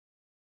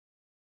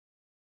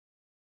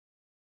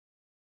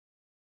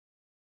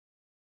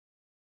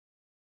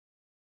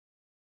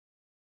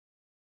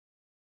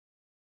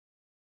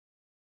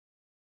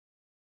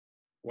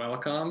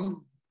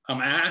Welcome. I'm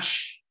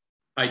Ash.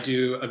 I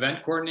do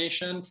event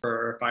coordination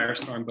for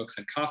Firestorm Books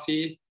and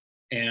Coffee,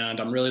 and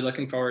I'm really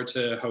looking forward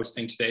to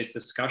hosting today's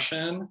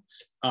discussion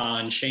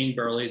on Shane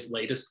Burley's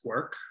latest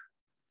work,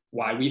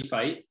 Why We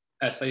Fight,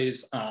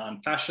 Essays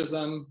on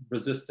Fascism,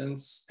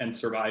 Resistance, and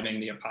Surviving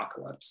the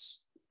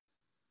Apocalypse.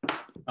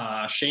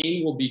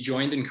 Shane will be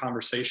joined in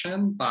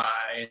conversation by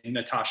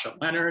Natasha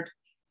Lennard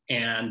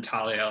and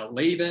Talia,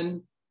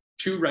 Lavin,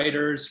 two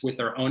writers with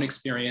their own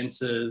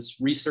experiences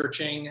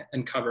researching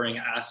and covering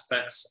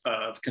aspects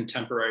of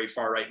contemporary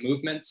far-right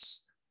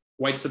movements,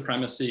 white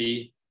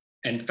supremacy,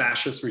 and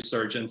fascist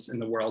resurgence in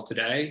the world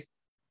today,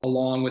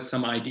 along with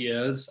some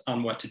ideas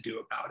on what to do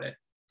about it.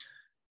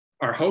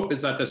 Our hope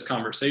is that this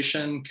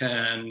conversation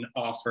can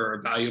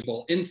offer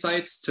valuable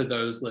insights to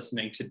those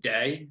listening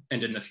today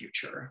and in the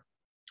future.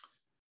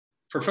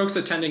 For folks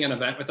attending an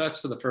event with us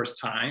for the first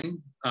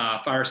time,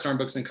 Firestorm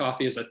Books and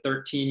Coffee is a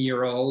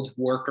 13-year-old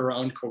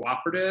worker-owned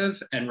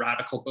cooperative and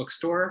radical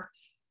bookstore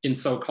in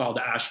so-called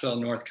Asheville,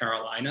 North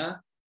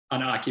Carolina,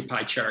 on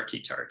occupied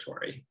Cherokee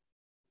territory.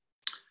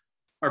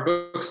 Our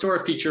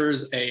bookstore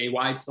features a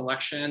wide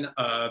selection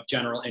of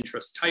general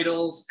interest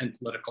titles and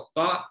political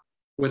thought,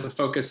 with a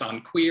focus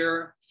on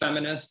queer,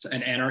 feminist,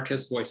 and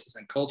anarchist voices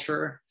and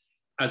culture,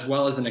 as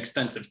well as an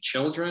extensive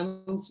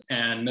children's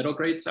and middle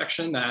grade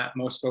section that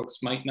most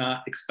folks might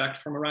not expect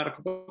from a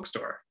radical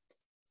bookstore.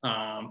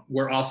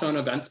 We're also an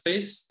event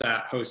space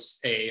that hosts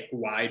a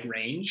wide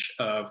range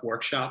of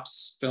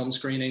workshops, film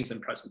screenings,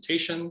 and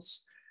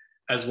presentations,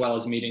 as well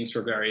as meetings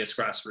for various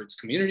grassroots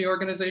community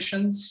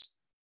organizations.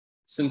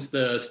 Since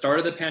the start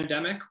of the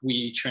pandemic,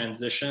 we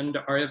transitioned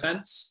our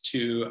events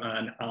to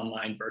an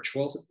online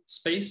virtual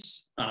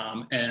space,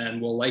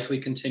 and will likely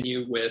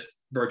continue with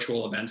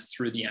virtual events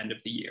through the end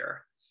of the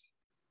year.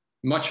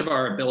 Much of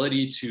our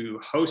ability to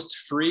host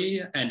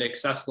free and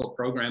accessible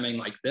programming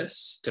like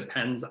this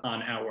depends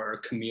on our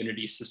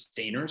Community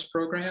Sustainers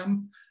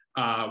program,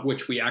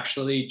 which we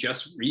actually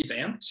just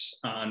revamped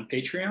on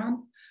Patreon.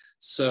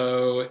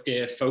 So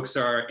if folks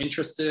are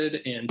interested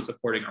in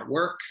supporting our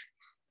work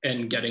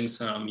and getting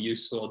some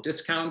useful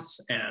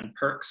discounts and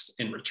perks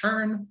in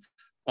return,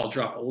 I'll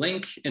drop a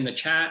link in the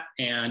chat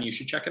and you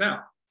should check it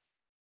out.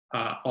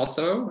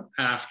 Also,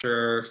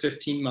 after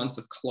 15 months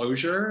of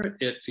closure,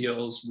 it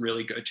feels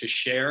really good to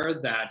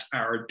share that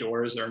our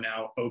doors are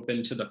now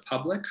open to the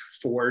public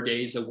 4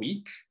 days a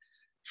week,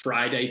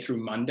 Friday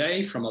through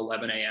Monday from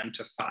 11 a.m.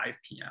 to 5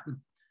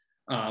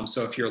 p.m.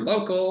 So if you're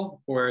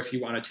local or if you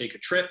want to take a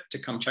trip to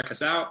come check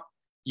us out,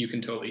 you can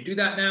totally do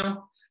that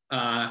now.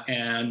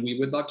 And we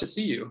would love to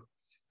see you.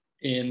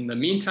 In the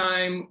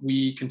meantime,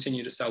 we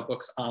continue to sell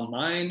books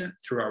online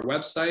through our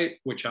website,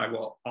 which I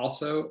will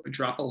also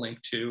drop a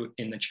link to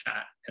in the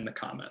chat and the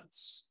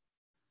comments.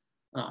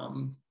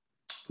 One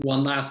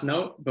last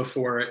note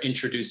before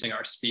introducing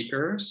our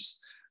speakers.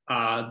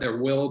 There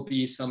will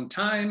be some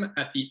time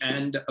at the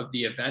end of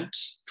the event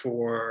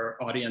for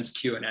audience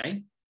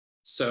Q&A.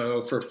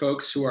 So for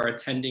folks who are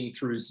attending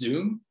through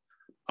Zoom,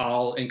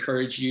 I'll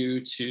encourage you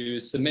to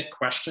submit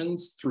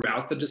questions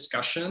throughout the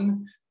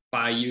discussion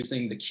by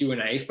using the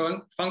Q&A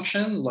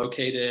function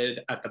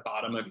located at the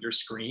bottom of your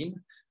screen.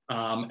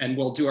 And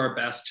we'll do our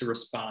best to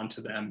respond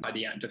to them by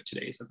the end of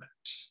today's event.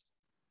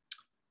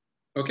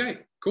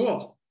 Okay,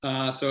 cool.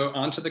 So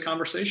on to the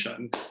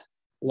conversation.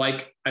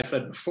 Like I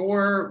said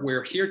before,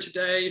 we're here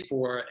today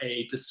for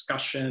a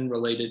discussion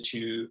related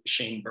to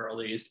Shane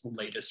Burley's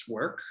latest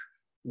work,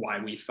 Why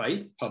We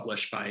Fight,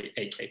 published by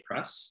AK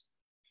Press.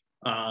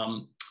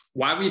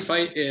 Why We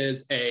Fight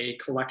is a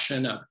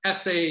collection of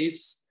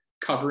essays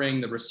covering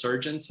the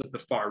resurgence of the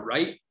far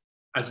right,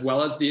 as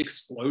well as the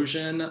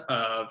explosion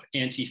of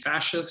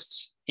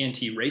anti-fascist,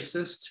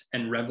 anti-racist,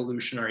 and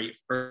revolutionary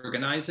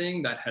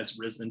organizing that has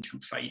risen to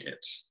fight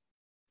it.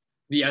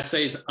 The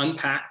essays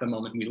unpack the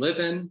moment we live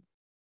in,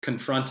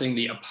 confronting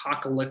the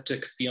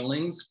apocalyptic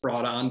feelings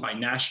brought on by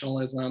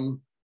nationalism,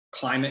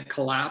 climate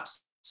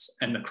collapse,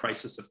 and the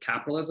crisis of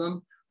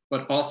capitalism,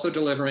 but also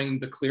delivering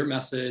the clear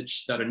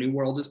message that a new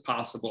world is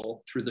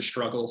possible through the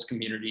struggles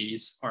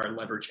communities are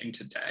leveraging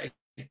today.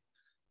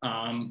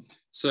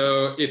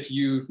 So if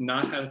you've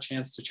not had a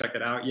chance to check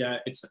it out yet,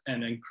 it's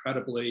an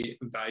incredibly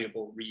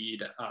valuable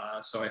read.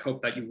 So I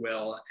hope that you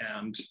will,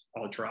 and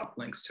I'll drop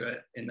links to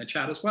it in the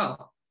chat as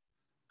well.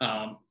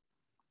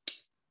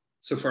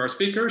 So for our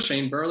speaker,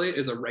 Shane Burley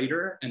is a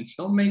writer and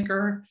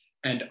filmmaker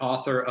and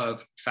author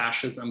of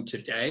Fascism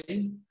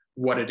Today,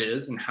 What It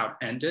Is and How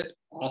to End It,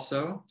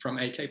 also from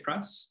AK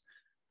Press.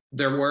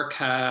 Their work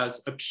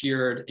has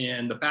appeared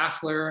in The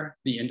Baffler,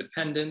 The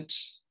Independent,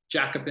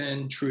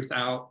 Jacobin, Truth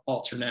Out,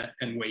 Alternate,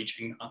 and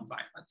Waging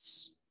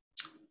Nonviolence.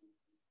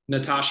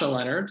 Natasha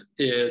Lennard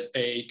is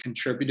a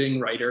contributing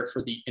writer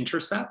for The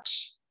Intercept,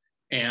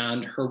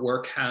 and her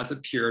work has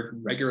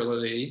appeared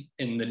regularly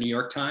in the New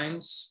York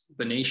Times,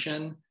 The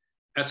Nation,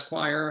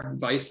 Esquire,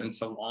 Vice, and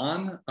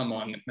Salon,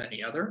 among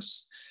many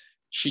others.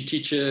 She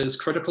teaches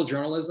critical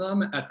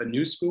journalism at the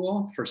New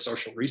School for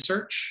Social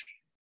Research,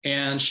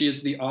 and she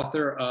is the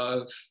author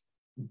of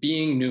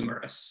Being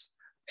Numerous,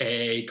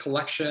 a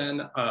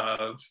collection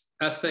of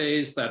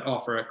essays that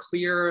offer a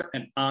clear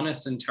and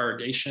honest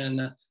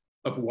interrogation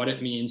of what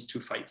it means to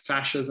fight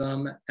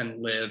fascism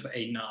and live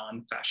a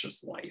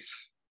non-fascist life.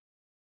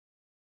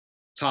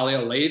 Talia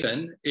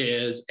Lavin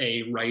is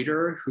a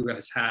writer who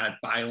has had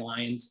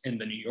bylines in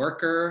The New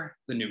Yorker,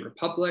 The New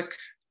Republic,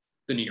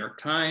 The New York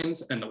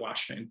Times, and The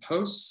Washington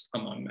Post,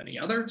 among many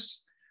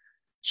others.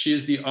 She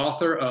is the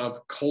author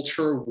of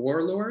Culture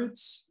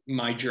Warlords,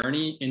 My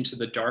Journey into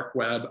the Dark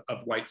Web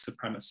of White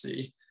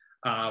Supremacy,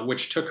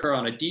 which took her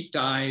on a deep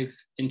dive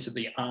into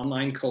the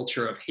online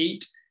culture of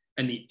hate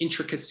and the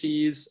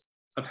intricacies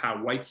of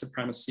how white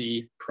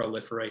supremacy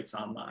proliferates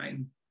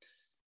online.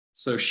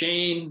 So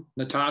Shane,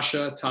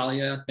 Natasha,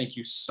 Talia, thank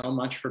you so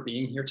much for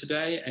being here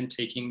today and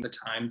taking the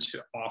time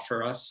to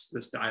offer us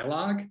this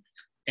dialogue.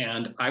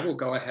 And I will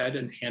go ahead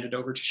and hand it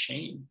over to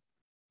Shane.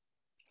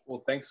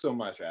 Well, thanks so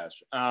much,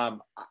 Ash. I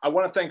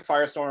want to thank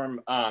Firestorm.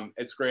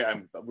 It's great.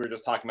 We were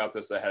just talking about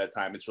this ahead of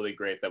time. It's really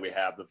great that we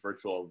have the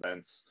virtual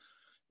events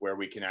where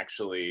we can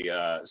actually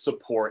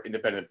support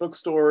independent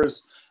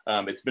bookstores.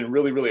 It's been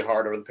really, really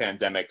hard over the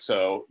pandemic.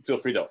 So feel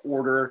free to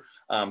order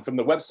from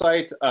the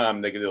website.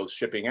 They get it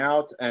shipping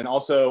out, and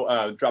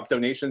also drop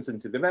donations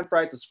into the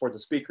Eventbrite to support the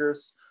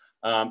speakers.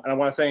 And I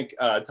want to thank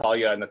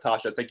Talia and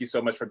Natasha. Thank you so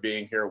much for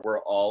being here.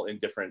 We're all in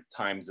different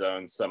time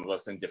zones, some of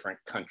us in different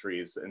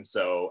countries. And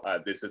so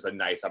this is a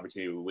nice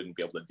opportunity we wouldn't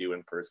be able to do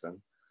in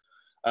person.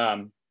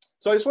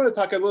 So I just want to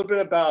talk a little bit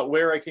about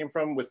where I came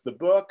from with the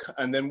book.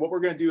 And then what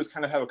we're going to do is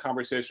kind of have a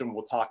conversation.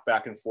 We'll talk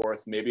back and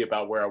forth, maybe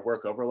about where our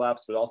work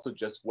overlaps, but also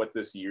just what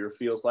this year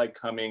feels like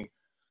coming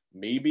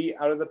maybe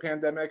out of the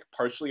pandemic,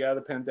 partially out of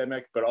the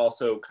pandemic, but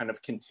also kind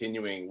of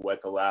continuing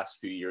what the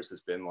last few years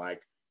has been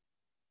like.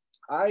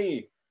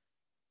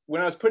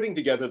 When I was putting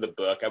together the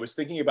book, I was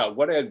thinking about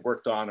what I had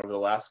worked on over the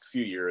last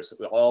few years,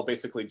 all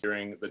basically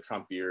during the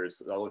Trump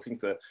years. I think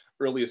the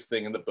earliest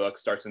thing in the book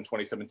starts in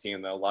 2017,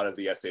 and a lot of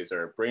the essays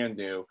are brand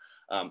new,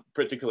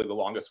 particularly the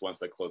longest ones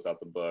that close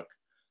out the book.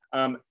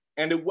 And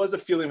it was a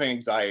feeling of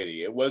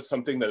anxiety. It was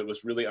something that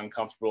was really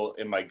uncomfortable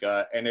in my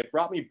gut, and it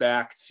brought me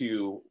back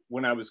to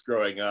when I was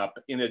growing up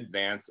in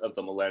advance of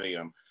the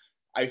millennium.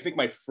 I think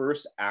my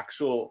first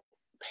actual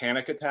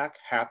panic attack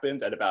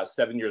happened at about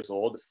 7 years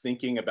old,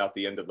 thinking about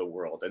the end of the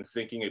world and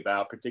thinking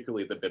about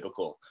particularly the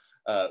biblical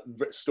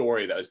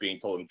story that was being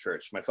told in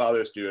church. My father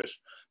is Jewish,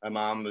 my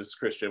mom was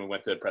Christian, we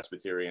went to a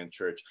Presbyterian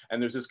church,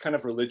 and there's this kind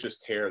of religious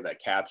terror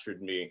that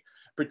captured me,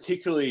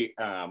 particularly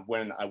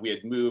when we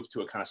had moved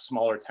to a kind of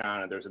smaller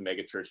town and there's a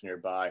mega church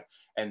nearby,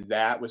 and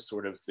that was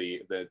sort of the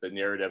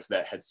narrative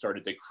that had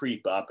started to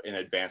creep up in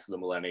advance of the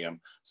millennium.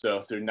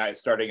 So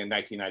starting in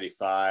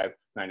 1995,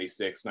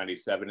 96,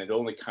 97, it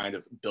only kind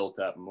of built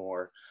up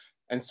more.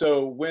 And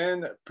so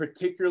when,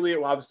 particularly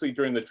obviously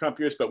during the Trump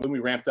years, but when we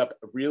ramped up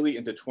really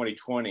into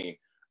 2020,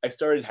 I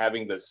started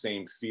having the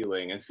same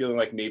feeling and feeling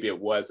like maybe it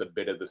was a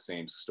bit of the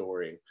same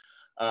story.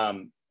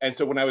 And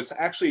so when I was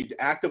actually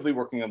actively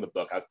working on the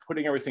book, I was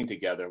putting everything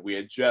together.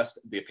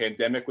 The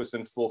pandemic was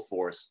in full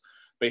force.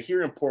 But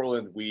here in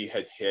Portland, we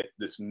had hit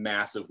this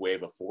massive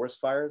wave of forest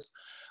fires.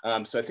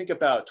 So I think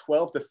about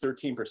 12 to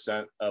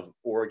 13% of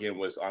Oregon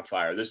was on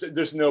fire.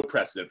 There's no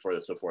precedent for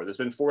this before. There's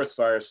been forest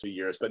fires for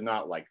years, but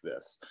not like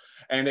this.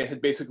 And it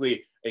had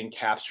basically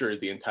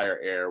encaptured the entire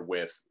air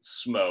with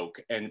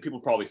smoke. And people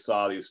probably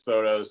saw these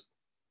photos.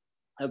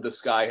 The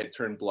sky had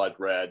turned blood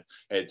red.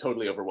 It had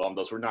totally overwhelmed.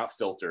 Those were not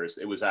filters.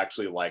 It was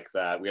actually like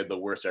that. We had the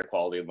worst air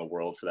quality in the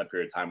world for that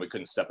period of time. We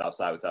couldn't step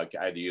outside without,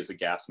 I had to use a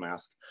gas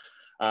mask.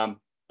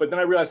 But then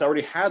I realized I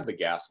already had the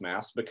gas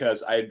mask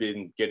because I had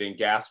been getting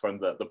gas from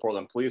the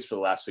Portland police for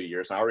the last few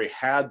years. I already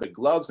had the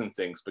gloves and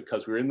things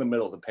because we were in the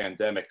middle of the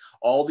pandemic.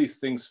 All these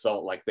things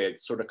felt like they had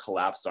sort of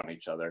collapsed on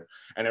each other.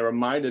 And it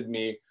reminded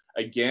me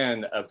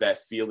again of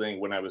that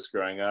feeling when I was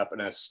growing up,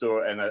 and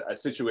a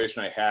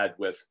situation I had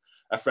with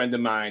a friend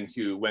of mine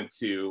who went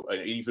to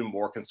an even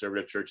more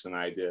conservative church than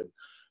I did,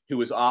 who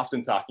was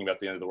often talking about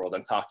the end of the world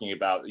and talking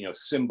about,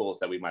 symbols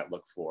that we might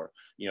look for.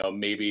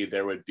 Maybe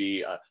there would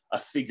be a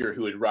figure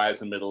who would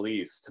rise in the Middle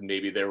East.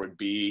 Maybe there would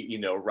be,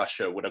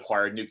 Russia would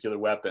acquire nuclear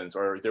weapons,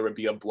 or there would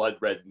be a blood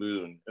red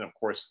moon. And of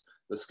course,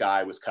 the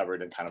sky was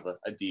covered in kind of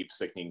a deep,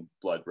 sickening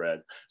blood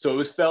red. So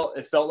it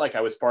felt like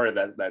I was part of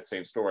that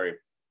same story.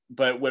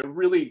 But what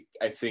really,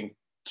 I think,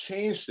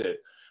 changed it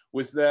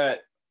was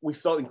that we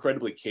felt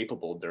incredibly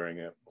capable during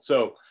it.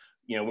 So,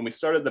 when we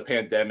started the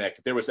pandemic,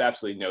 there was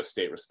absolutely no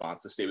state response.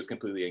 The state was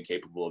completely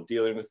incapable of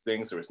dealing with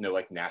things. There was no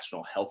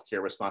national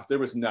healthcare response. There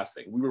was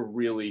nothing. We were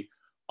really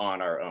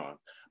on our own.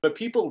 But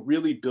people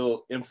really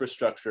built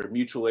infrastructure,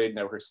 mutual aid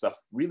network stuff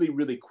really,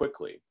 really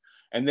quickly.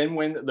 And then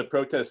when the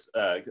protests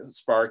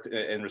sparked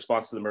in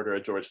response to the murder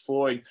of George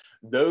Floyd,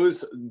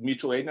 those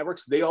mutual aid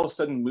networks, they all of a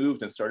sudden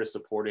moved and started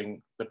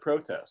supporting the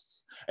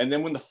protests. And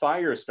then when the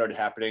fires started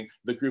happening,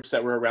 the groups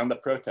that were around the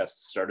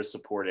protests started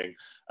supporting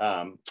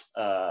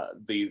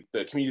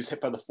the communities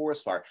hit by the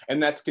forest fire.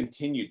 And that's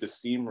continued to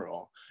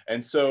steamroll.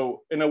 And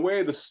so in a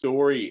way, the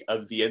story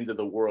of the end of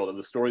the world, of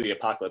the story of the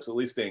apocalypse, at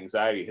least the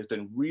anxiety, has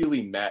been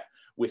really met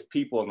with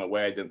people in a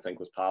way I didn't think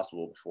was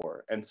possible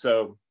before. And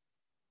so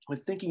when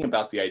thinking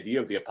about the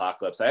idea of the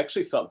apocalypse, I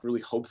actually felt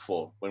really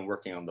hopeful when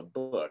working on the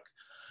book.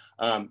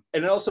 And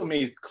it also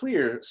made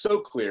so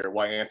clear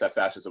why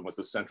anti-fascism was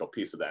the central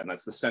piece of that. And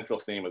that's the central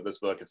theme of this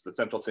book. It's the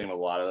central theme of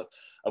a lot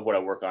of what I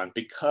work on.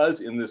 Because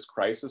in this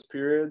crisis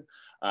period,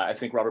 I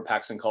think Robert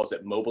Paxton calls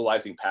it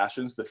mobilizing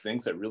passions, the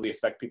things that really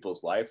affect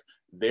people's life.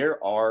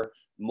 There are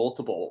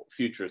multiple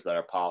futures that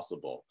are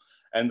possible.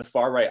 And the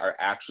far right are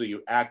actually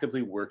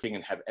actively working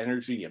and have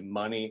energy and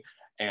money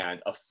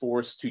and a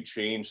force to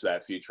change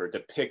that future, to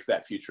pick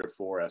that future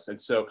for us. And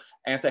so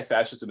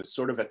anti-fascism is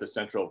sort of at the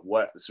center of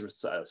what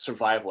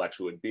survival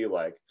actually would be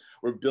like.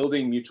 We're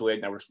building mutual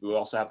aid networks, but we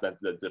also have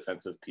the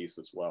defensive piece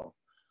as well.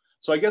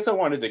 So I guess I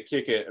wanted to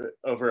kick it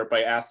over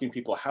by asking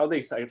people how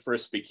they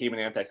first became an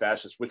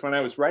anti-fascist, which when I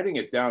was writing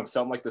it down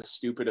felt like the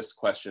stupidest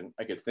question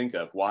I could think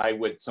of. Why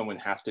would someone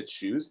have to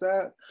choose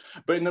that?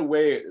 But in a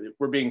way,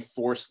 we're being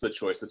forced the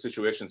choice. The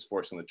situation's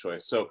forcing the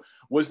choice. So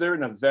was there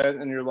an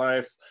event in your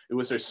life?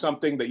 Was there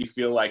something that you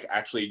feel like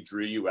actually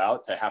drew you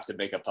out to have to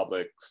make a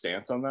public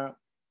stance on that?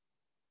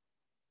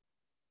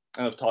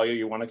 And if Talia,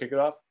 you want to kick it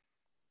off?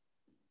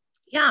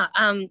 Yeah,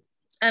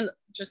 and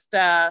just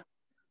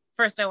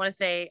first I want to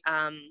say,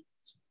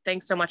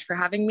 thanks so much for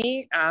having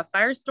me,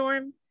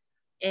 Firestorm,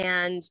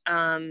 and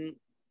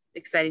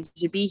excited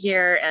to be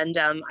here. And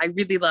I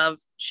really love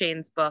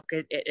Shane's book.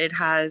 It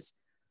has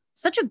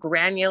such a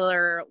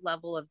granular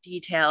level of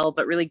detail,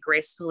 but really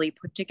gracefully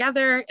put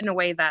together in a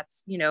way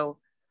that's, you know,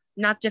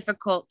 not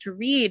difficult to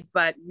read,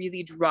 but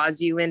really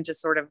draws you into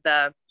sort of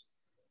the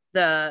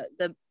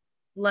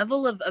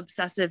level of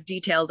obsessive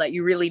detail that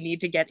you really need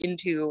to get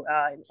into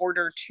in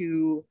order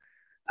to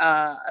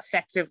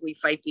effectively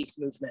fight these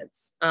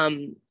movements.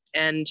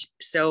 And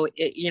so,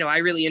 I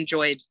really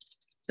enjoyed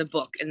the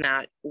book in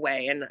that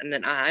way, and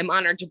I'm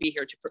honored to be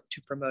here to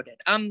promote it.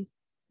 I mean,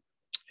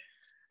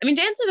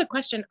 to answer the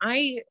question,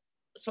 I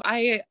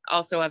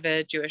also have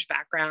a Jewish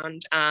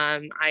background.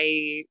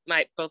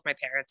 Both my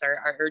parents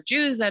are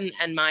Jews, and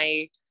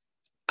my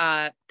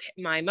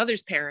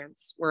mother's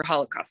parents were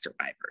Holocaust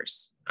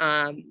survivors.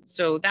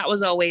 So that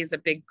was always a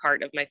big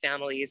part of my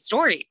family's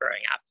story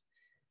growing up.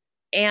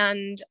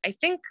 And I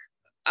think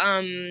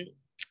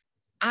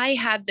I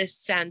had this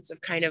sense of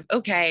kind of,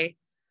 okay,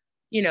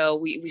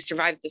 we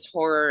survived this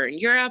horror in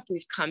Europe,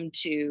 we've come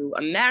to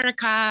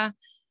America,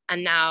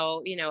 and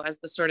now, as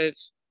the sort of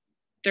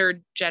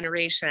third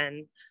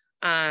generation,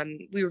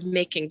 we were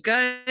making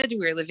good, we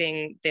were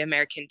living the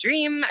American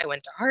dream. I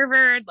went to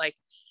Harvard, like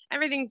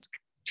everything's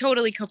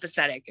totally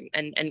copacetic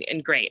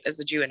and great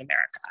as a Jew in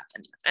America.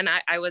 And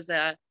I was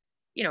on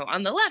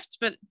the left,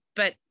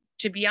 but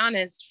to be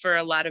honest, for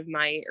a lot of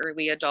my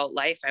early adult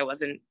life, I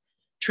wasn't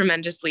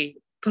tremendously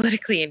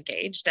politically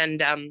engaged,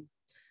 and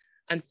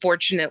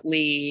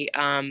unfortunately,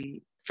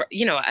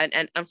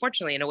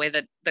 unfortunately, in a way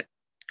that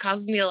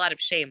causes me a lot of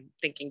shame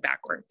thinking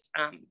backwards,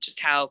 just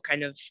how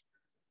kind of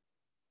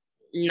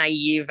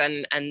naive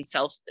and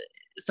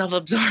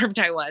self-absorbed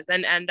I was,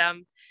 and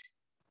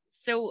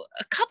so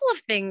a couple of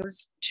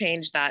things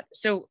changed that.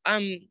 So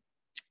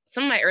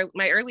some of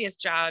my earliest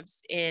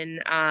jobs in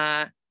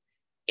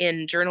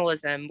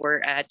journalism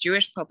were at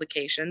Jewish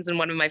publications, and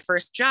one of my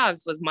first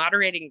jobs was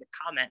moderating the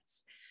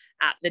comments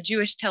at the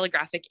Jewish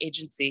Telegraphic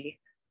Agency,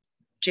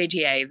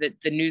 JTA,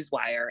 the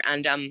newswire.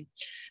 And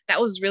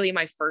that was really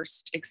my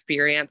first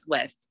experience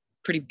with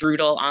pretty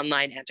brutal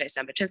online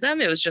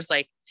anti-Semitism. It was just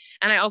like,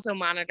 and I also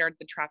monitored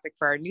the traffic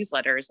for our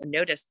newsletters and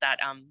noticed that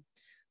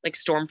like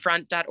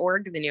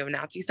stormfront.org, the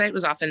neo-Nazi site,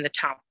 was often the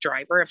top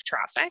driver of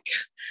traffic,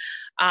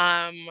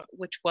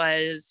 which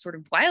was sort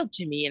of wild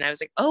to me. And I was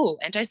like, oh,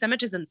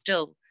 anti-Semitism's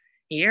still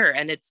here,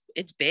 and it's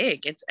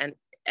big. And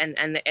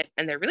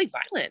they're really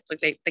violent. Like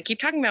they keep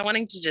talking about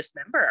wanting to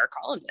dismember our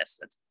columnists.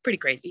 That's pretty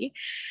crazy.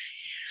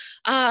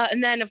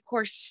 And then of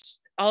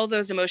course, all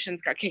those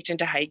emotions got kicked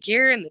into high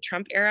gear in the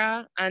Trump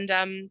era, and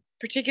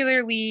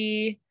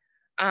particularly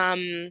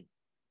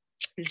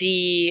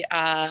the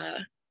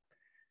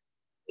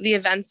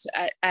events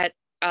at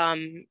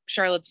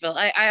Charlottesville.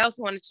 I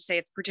also wanted to say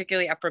it's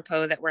particularly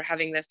apropos that we're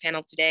having this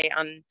panel today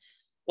on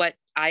what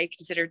I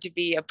consider to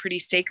be a pretty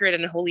sacred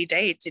and holy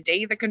day.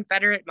 Today, the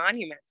Confederate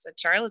monuments at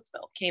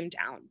Charlottesville came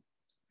down.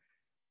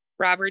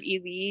 Robert E.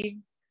 Lee,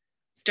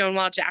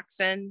 Stonewall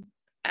Jackson,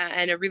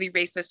 and a really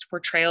racist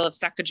portrayal of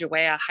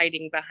Sacagawea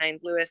hiding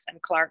behind Lewis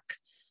and Clark,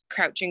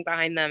 crouching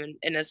behind them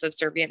in a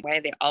subservient way.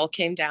 They all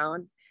came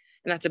down.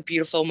 And that's a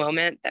beautiful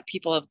moment that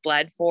people have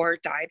bled for,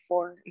 died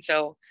for. And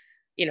so,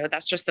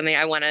 that's just something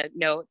I want to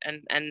note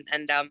and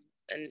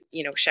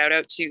shout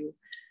out to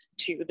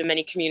to the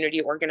many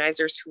community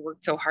organizers who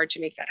worked so hard to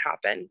make that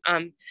happen.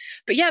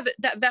 But yeah,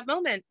 that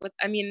moment with,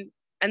 I mean,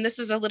 and this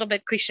is a little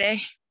bit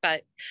cliche,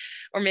 but,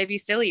 or maybe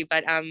silly,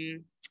 but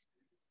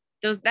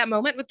that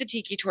moment with the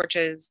tiki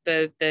torches,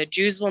 the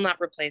Jews will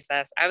not replace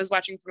us. I was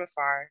watching from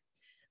afar.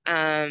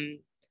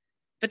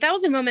 But that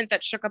was a moment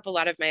that shook up a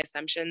lot of my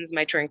assumptions,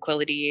 my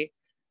tranquility,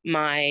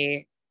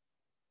 my,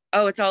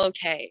 oh, it's all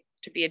okay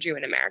to be a Jew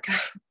in America.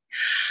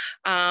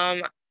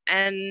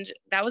 And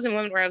that was a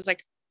moment where I was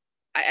like,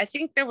 I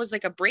think there was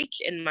like a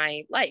break in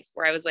my life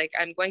where I was like,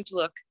 I'm going to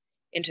look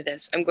into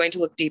this. I'm going to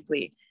look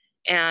deeply.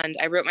 And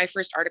I wrote my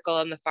first article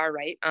on the far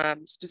right,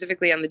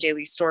 specifically on the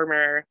Daily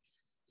Stormer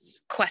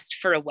quest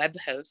for a web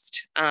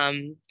host,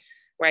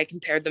 where I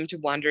compared them to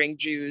wandering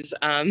Jews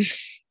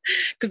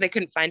because they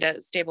couldn't find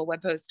a stable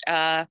web host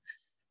a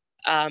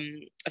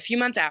few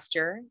months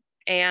after.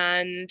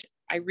 And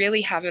I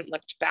really haven't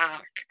looked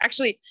back.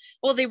 Actually,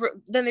 well, they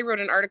wrote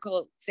an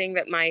article saying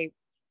that my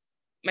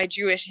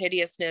Jewish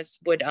hideousness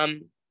would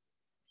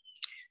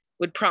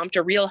prompt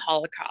a real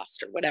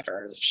Holocaust or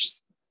whatever. It's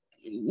just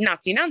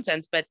Nazi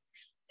nonsense, but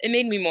it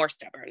made me more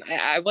stubborn.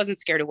 I wasn't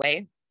scared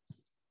away.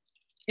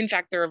 In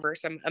fact, the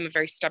reverse. I'm a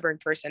very stubborn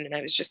person, and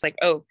I was just like,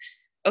 oh,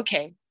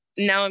 okay.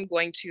 Now I'm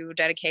going to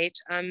dedicate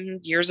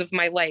years of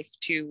my life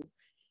to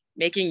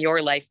making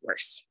your life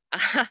worse.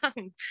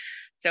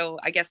 So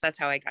I guess that's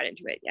how I got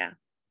into it. Yeah.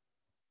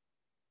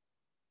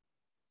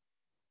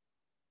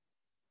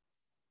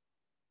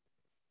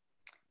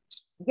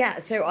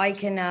 Yeah, so I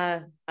can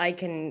add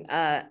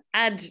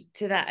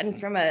to that, and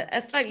from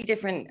a slightly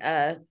different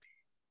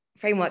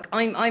framework.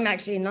 I'm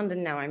actually in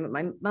London now. I'm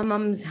at my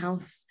mum's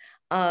house.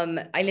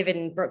 I live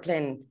in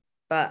Brooklyn,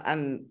 but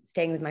I'm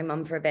staying with my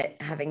mum for a bit,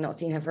 having not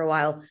seen her for a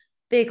while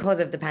because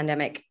of the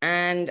pandemic.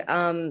 And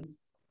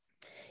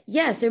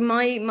yeah, so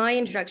my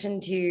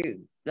introduction to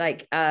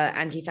like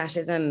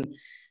anti-fascism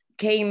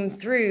came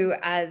through,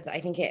 as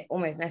I think it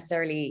almost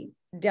necessarily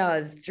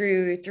does,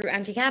 through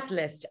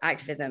anti-capitalist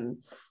activism.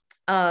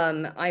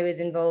 I was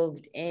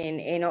involved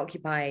in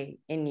Occupy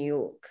in New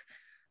York.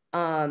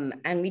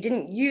 And we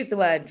didn't use the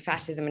word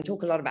fascism and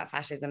talk a lot about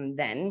fascism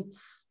then.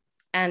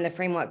 And the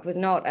framework was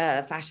not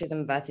a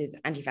fascism versus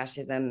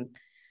anti-fascism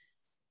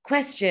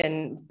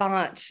question,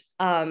 but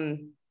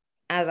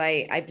as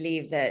I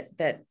believe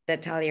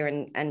that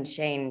Talia and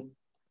Shane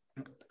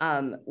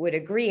would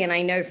agree, and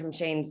I know from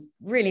Shane's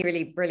really,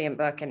 really brilliant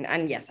book,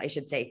 and yes, I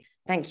should say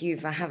thank you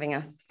for having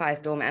us,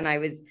 Firestorm, and I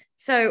was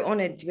so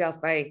honored to be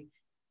asked by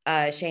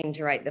Shane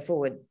to write the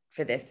foreword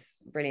for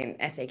this brilliant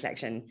essay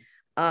collection.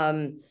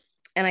 And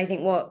I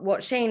think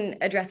what Shane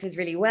addresses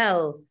really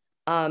well,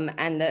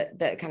 and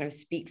that kind of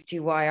speaks to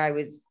why I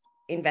was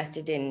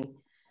invested in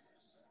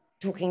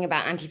talking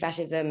about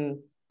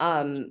anti-fascism,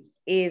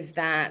 is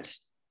that,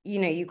 you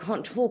know, you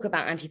can't talk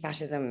about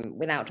anti-fascism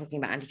without talking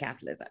about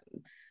anti-capitalism.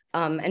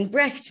 And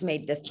Brecht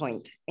made this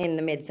point in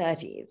the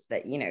mid-30s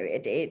that, you know,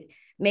 it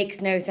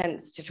makes no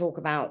sense to talk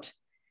about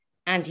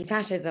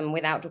anti-fascism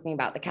without talking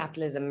about the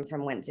capitalism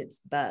from whence it's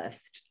birthed.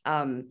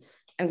 I'm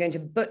going to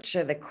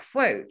butcher the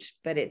quote,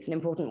 but it's an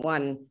important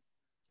one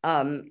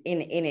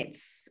in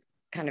its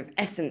kind of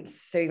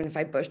essence. So even if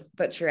I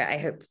butcher it, I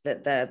hope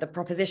that the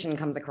proposition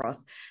comes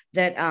across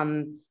that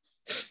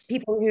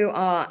people who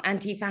are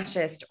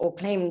anti-fascist or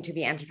claim to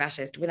be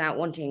anti-fascist without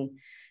wanting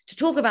to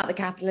talk about the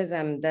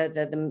capitalism,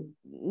 the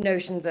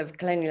notions of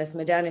colonialist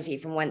modernity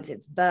from whence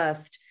it's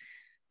birthed,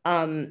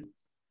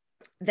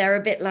 they're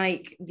a bit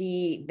like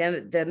the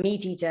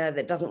meat eater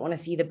that doesn't want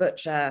to see the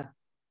butcher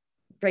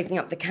breaking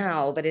up the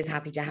cow, but is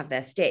happy to have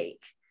their steak.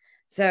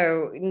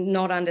 So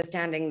not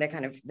understanding the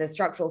kind of the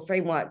structural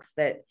frameworks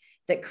that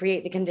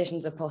create the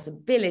conditions of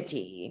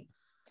possibility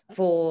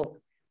for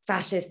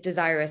fascist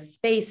desirous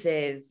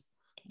spaces,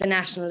 the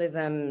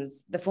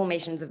nationalisms, the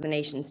formations of the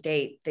nation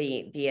state,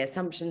 the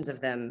assumptions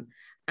of them,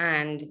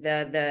 and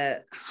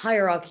the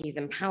hierarchies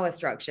and power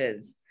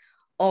structures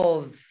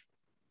of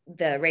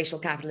the racial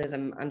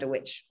capitalism under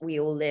which we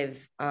all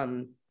live,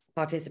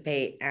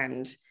 participate,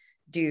 and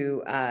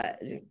do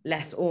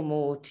less or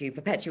more to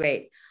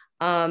perpetuate.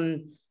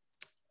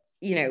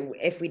 You know,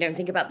 if we don't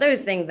think about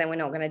those things, then we're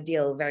not going to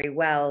deal very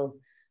well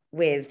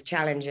with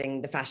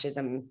challenging the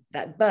fascism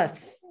that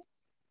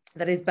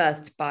is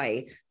birthed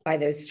by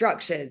those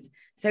structures.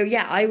 So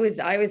yeah, I was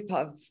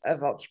part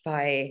of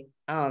Occupy,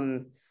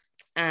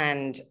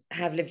 and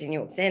have lived in New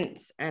York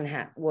since,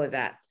 and was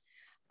at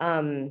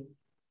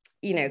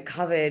you know,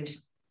 covered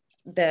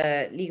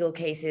the legal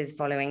cases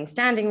following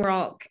Standing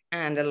Rock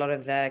and a lot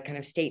of the kind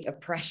of state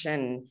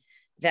oppression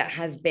that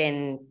has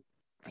been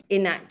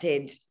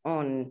enacted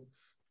on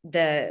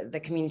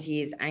the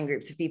communities and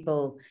groups of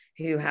people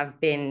who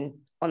have been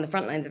on the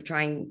front lines of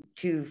trying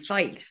to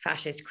fight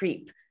fascist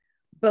creep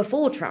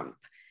before Trump.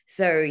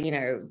 So, you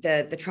know,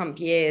 the Trump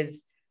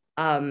years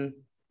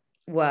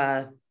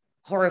were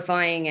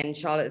horrifying, and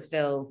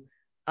Charlottesville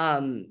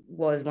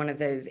was one of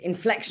those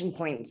inflection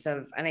points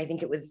of, and I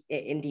think it was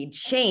indeed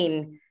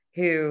Shane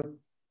who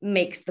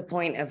makes the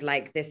point of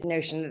like this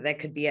notion that there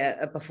could be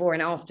a before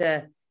and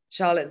after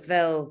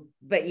Charlottesville,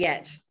 but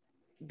yet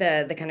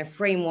the kind of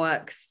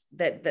frameworks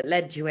that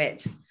led to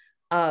it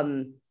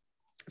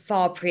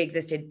far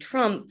pre-existed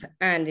Trump,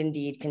 and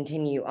indeed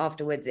continue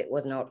afterwards. It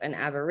was not an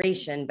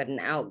aberration, but an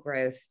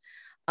outgrowth.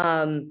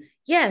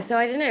 Yeah, so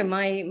I don't know,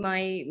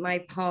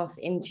 my path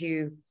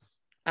into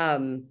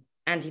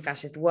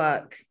anti-fascist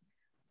work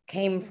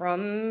came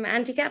from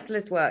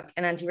anti-capitalist work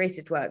and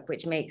anti-racist work,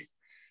 which makes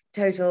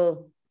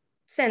total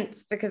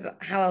sense, because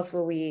how else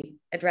will we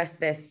address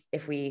this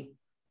if we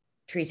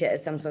treat it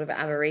as some sort of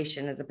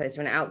aberration as opposed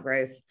to an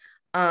outgrowth?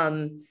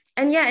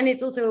 And yeah, and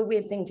it's also a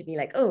weird thing to be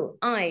like, oh,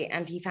 I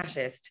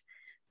anti-fascist,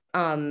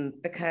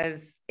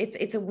 because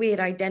it's a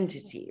weird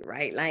identity,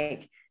 right?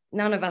 Like,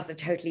 none of us are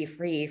totally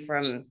free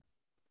from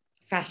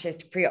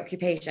fascist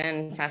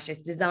preoccupation,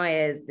 fascist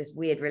desires, this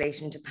weird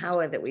relation to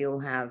power that we all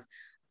have.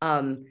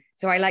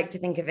 So I like to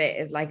think of it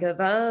as like a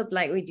verb,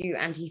 like we do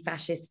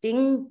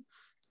anti-fascisting,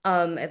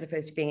 as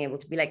opposed to being able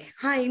to be like,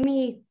 hi,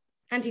 me,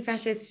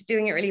 anti-fascist,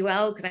 doing it really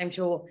well, because I'm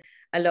sure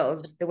a lot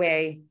of the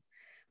way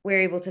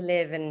we're able to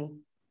live and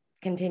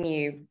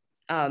continue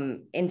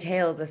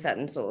entails a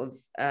certain sort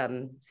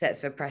of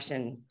sets of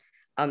oppression.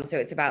 So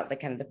it's about the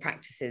kind of the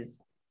practices,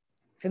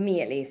 for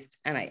me at least,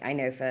 and I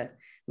know for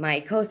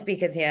my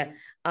co-speakers here,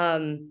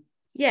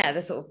 yeah,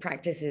 the sort of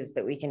practices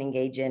that we can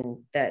engage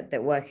in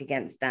that work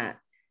against that,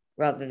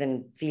 rather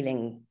than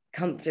feeling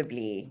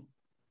comfortably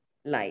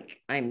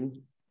like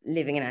I'm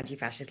living an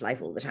anti-fascist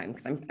life all the time,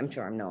 because I'm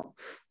sure I'm not.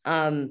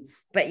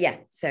 But yeah,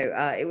 so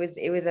it was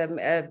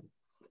a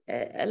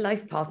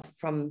life path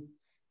from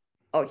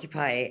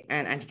Occupy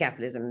and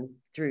anti-capitalism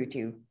through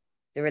to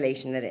the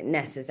relation that it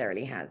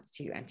necessarily has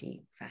to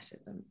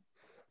anti-fascism.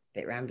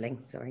 Bit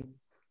rambling, sorry.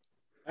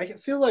 I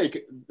feel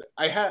like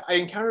I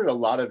encountered a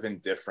lot of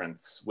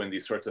indifference when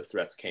these sorts of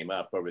threats came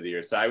up over the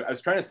years. So I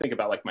was trying to think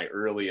about like my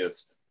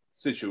earliest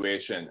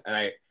situation,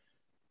 and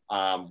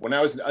when I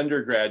was an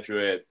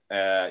undergraduate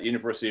at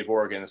University of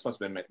Oregon, this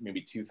must have been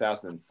maybe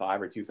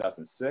 2005 or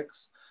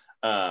 2006.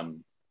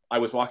 I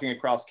was walking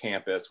across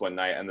campus one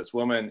night, and this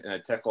woman in a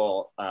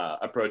tickle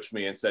approached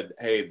me and said,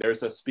 "Hey,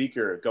 there's a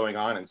speaker going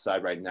on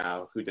inside right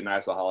now who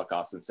denies the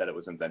Holocaust and said it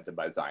was invented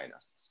by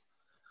Zionists."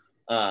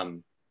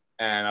 And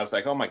I was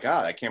like, "Oh my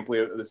God, I can't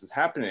believe this is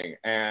happening."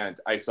 And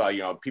I saw,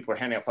 people were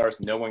handing out flowers.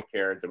 No one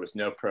cared. There was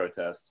no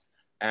protests.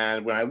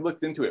 And when I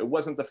looked into it, it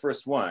wasn't the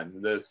first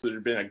one. There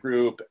had been a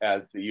group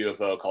at the U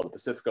of O called the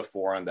Pacifica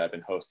Forum that had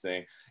been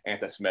hosting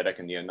anti-Semitic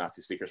and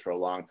neo-Nazi speakers for a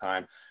long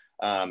time.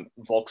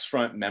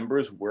 Volksfront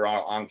members were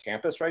on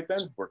campus right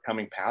then, were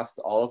coming past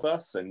all of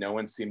us, and no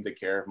one seemed to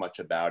care much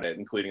about it,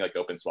 including like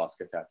open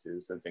swastika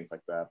tattoos and things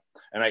like that.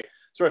 And I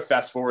sort of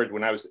fast forward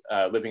when I was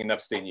living in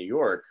upstate New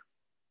York,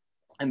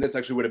 and this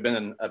actually would have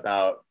been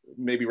about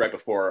maybe right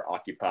before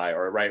Occupy,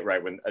 or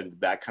right when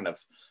that kind of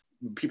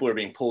people are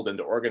being pulled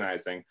into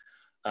organizing.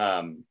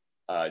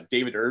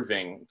 David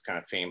Irving, kind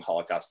of famed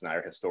Holocaust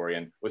denier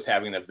historian, was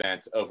having an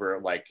event over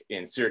like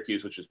in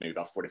Syracuse, which is maybe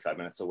about 45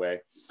 minutes away.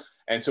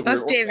 And so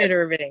David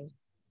Irving.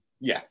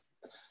 Yeah.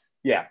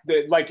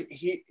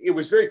 It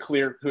was very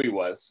clear who he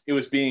was. It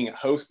was being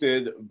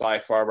hosted by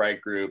far right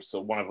groups.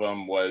 So one of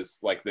them was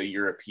like the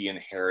European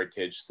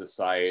Heritage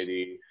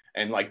Society,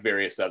 and like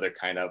various other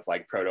kind of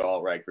like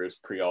proto-alt-right groups,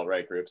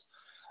 pre-alt-right groups.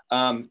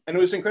 And it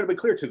was incredibly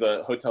clear to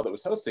the hotel that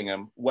was hosting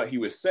him what he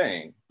was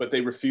saying, but they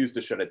refused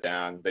to shut it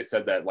down. They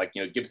said that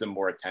it gives them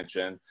more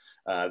attention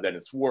than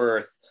it's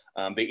worth.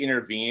 They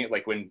intervened,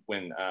 like when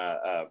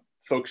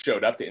folks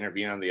showed up to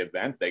intervene on the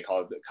event, they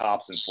called the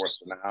cops and forced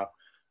them out.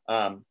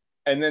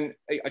 And then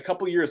a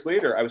couple years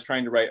later, I was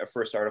trying to write a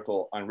first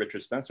article on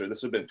Richard Spencer.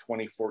 This would have been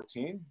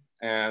 2014.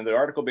 And the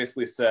article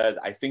basically said,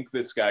 I think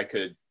this guy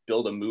could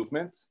build a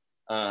movement,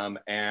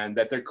 and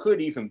that there could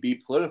even be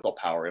political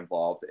power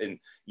involved in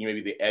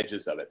maybe the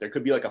edges of it. There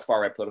could be like a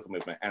far right political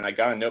movement. And I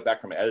got a note back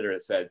from an editor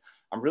that said,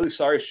 I'm really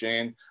sorry,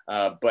 Shane,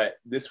 but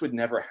this would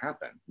never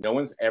happen. No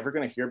one's ever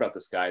going to hear about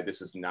this guy.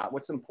 This is not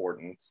what's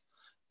important.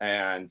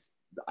 And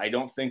I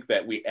don't think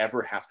that we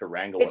ever have to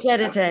wrangle with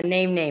editor,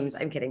 name names.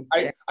 I'm kidding.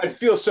 I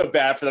feel so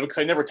bad for them, because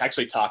I never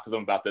actually talked to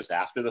them about this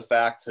after the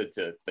fact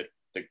to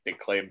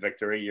claim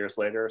victory years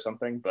later or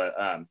something. But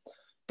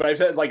I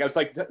said, I was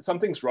like,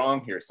 something's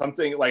wrong here.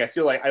 Something, like, I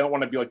feel like I don't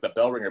want to be like the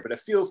bell ringer, but it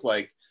feels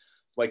like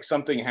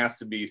something has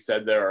to be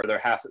said there, or there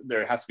has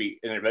to be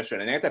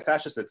intervention. And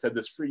anti-fascists had said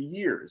this for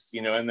years,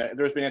 and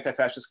there's been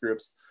anti-fascist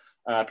groups,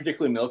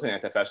 particularly militant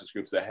anti-fascist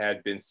groups, that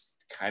had been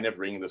kind of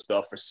ringing this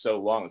bell for so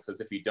long. It says,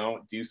 if you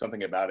don't do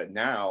something about it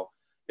now,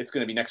 it's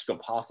going to be next to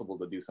impossible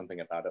to do something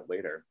about it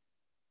later.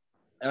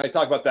 And I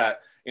talk about that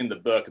in the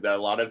book, that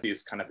a lot of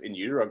these kind of in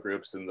utero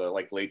groups in the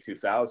late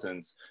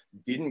 2000s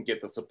didn't get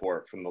the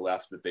support from the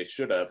left that they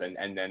should have,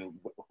 and then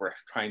were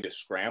trying to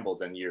scramble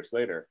then years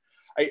later.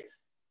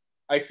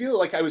 I feel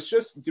like I was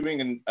just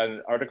doing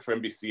an article for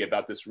NBC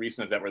about this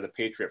recent event where the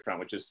Patriot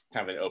Front, which is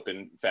kind of an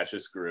open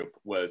fascist group,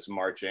 was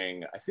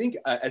marching, I think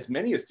as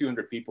many as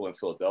 200 people in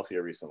Philadelphia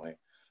recently.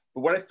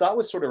 But what I thought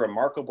was sort of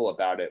remarkable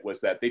about it was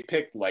that they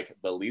picked like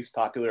the least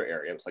popular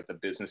area. It was like the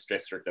business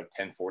district of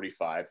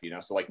 1045,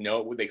 so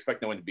they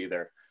expect no one to be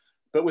there.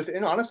 But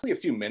within honestly a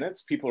few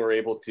minutes, people were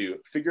able to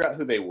figure out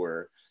who they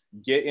were,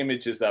 get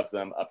images of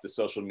them up to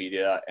social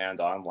media and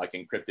on like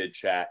encrypted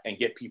chat, and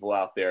get people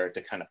out there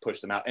to kind of push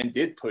them out, and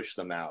did push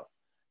them out.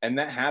 And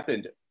that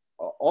happened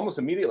almost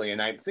immediately. And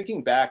I was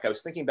thinking back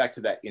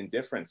to that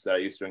indifference that I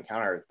used to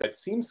encounter that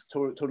seems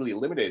totally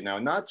limited now.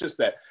 Not just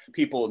that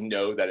people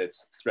know that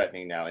it's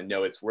threatening now and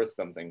know it's worth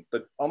something,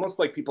 but almost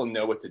like people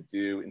know what to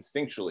do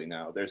instinctually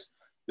now. There's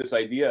this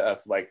idea of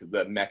like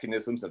the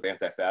mechanisms of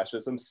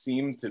anti-fascism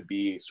seem to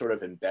be sort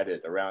of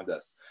embedded around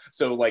us.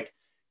 So like,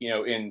 you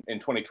know, in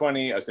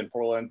 2020, I was in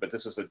Portland, but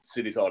this was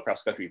cities all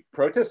across the country.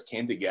 Protests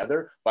came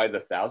together by the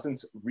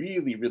thousands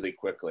really, really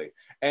quickly.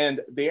 And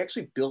they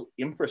actually built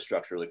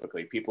infrastructure really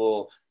quickly.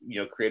 People,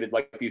 you know, created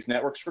like these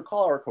networks for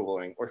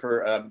carpooling, or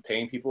for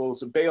paying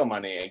people's bail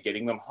money and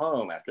getting them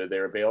home after they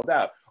were bailed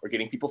out, or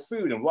getting people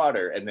food and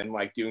water, and then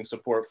like doing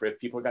support for if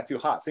people got too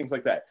hot, things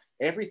like that.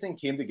 Everything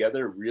came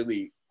together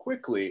really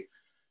quickly.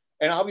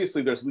 And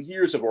obviously there's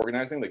years of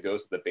organizing that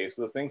goes to the base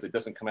of the things. It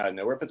doesn't come out of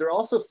nowhere, but there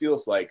also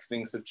feels like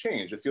things have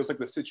changed. It feels like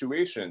the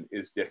situation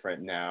is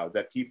different now,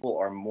 that people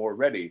are more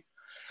ready.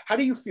 How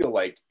do you feel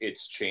like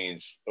it's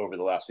changed over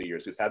the last few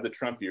years? We've had the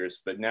Trump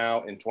years, but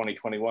now in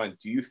 2021,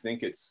 do you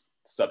think it's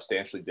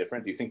substantially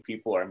different? Do you think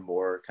people are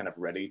more kind of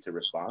ready to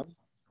respond?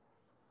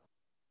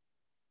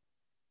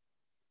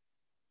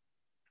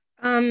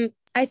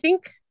 I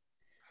think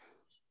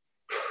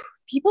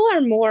people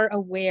are more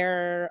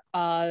aware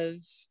of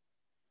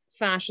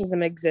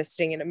fascism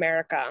existing in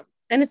America,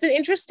 and it's an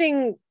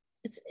interesting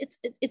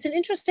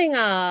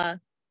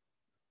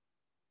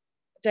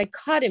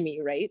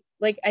dichotomy, right?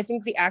 Like, I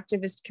think the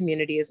activist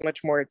community is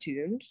much more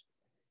attuned,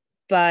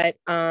 but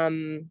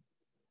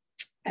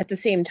at the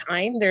same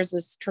time, there's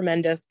this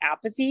tremendous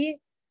apathy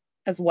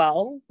as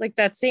well. Like,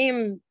 that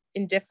same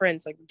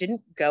indifference like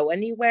didn't go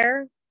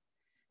anywhere,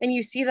 and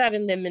you see that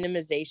in the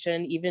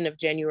minimization even of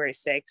January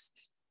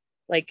 6th.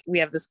 Like, we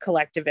have this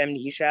collective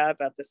amnesia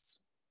about this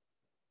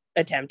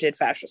attempted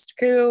fascist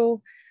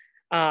coup.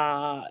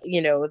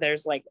 You know,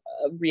 there's like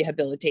a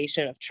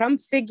rehabilitation of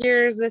Trump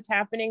figures that's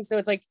happening. So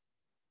it's like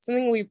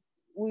something we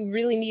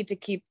really need to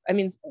keep. I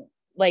mean,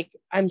 like,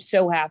 I'm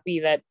so happy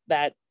that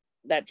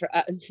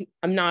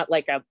I'm not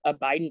like a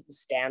Biden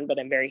stan, but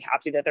I'm very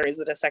happy that there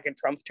isn't a second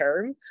Trump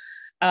term.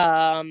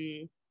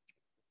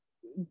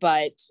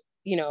 But,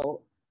 you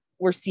know,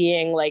 we're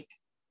seeing like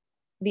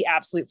the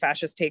absolute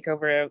fascist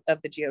takeover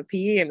of the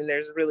GOP. I mean,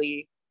 there's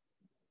really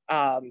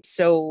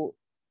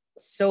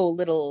so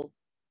little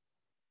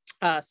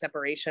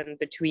separation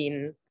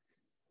between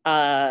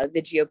the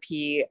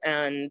GOP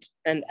and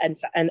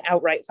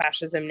outright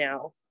fascism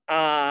now.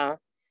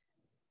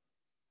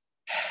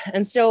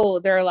 And so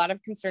there are a lot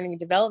of concerning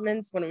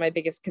developments. One of my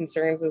biggest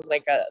concerns is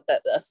like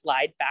a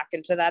slide back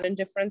into that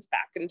indifference,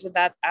 back into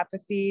that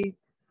apathy.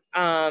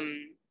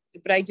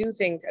 But I do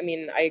think, I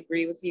mean, I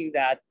agree with you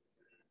that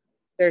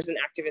there's an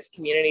activist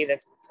community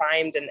that's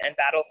primed and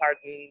battle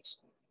hardened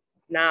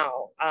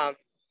now.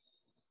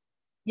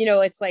 You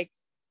know, it's like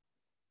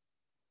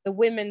the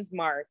Women's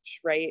March,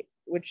 right?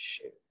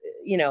 Which,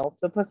 you know,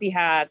 the pussy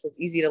hats,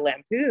 it's easy to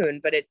lampoon,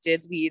 but it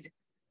did lead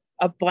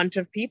a bunch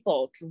of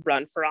people to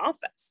run for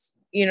office.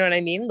 You know what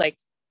I mean? Like,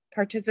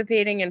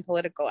 participating in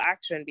political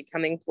action,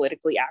 becoming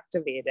politically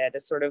activated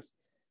is sort of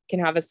can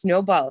have a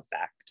snowball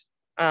effect.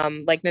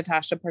 Like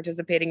Natasha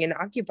participating in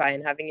Occupy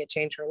and having it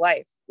change her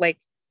life. Like,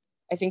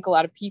 I think a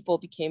lot of people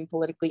became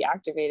politically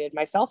activated,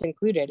 myself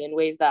included, in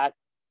ways that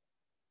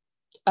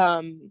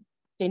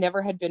they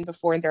never had been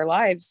before in their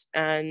lives,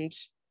 and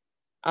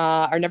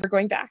are never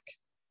going back.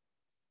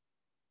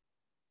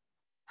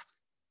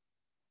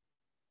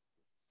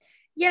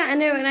 Yeah, I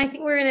know, and I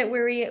think we're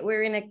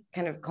in a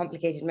kind of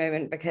complicated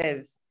moment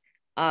because,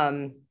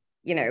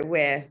 you know,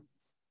 we're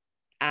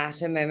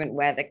at a moment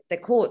where the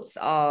courts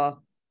are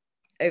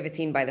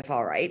overseen by the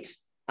far right.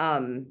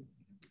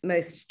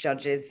 Most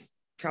judges,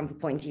 Trump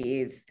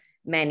appointees,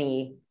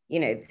 many, you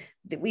know,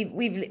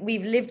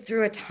 we've lived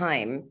through a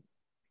time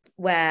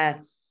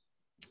where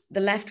the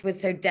left was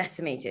so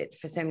decimated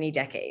for so many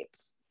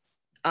decades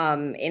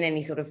in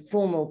any sort of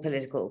formal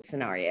political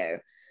scenario,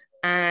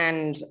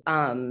 and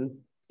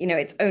you know,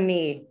 it's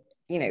only,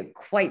 you know,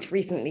 quite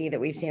recently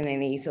that we've seen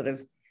any sort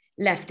of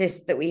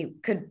leftists that we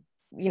could,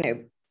 you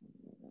know,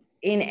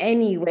 in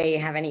any way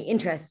have any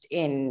interest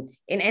in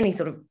any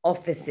sort of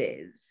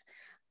offices.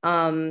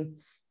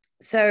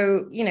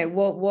 So, you know,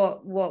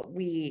 what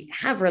we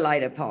have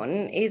relied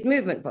upon is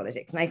movement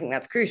politics, and I think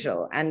that's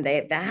crucial. And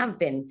there have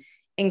been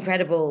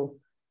incredible,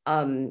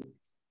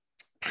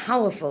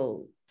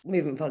 powerful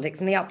movement politics.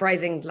 And the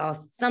uprisings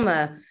last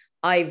summer,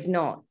 I've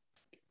not,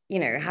 you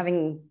know,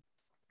 having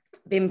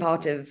been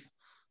part of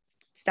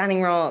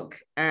Standing Rock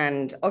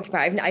and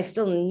Occupy, I've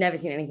still never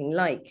seen anything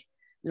like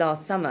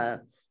last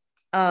summer.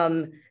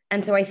 And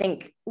so I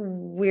think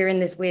we're in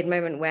this weird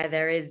moment where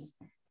there is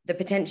the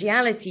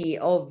potentiality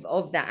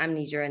of that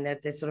amnesia and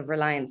this sort of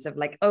reliance of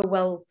like, oh,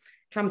 well,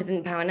 Trump is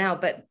in power now.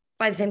 But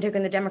by the same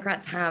token, the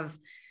Democrats have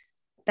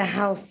the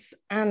House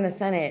and the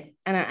Senate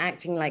and are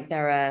acting like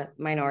they're a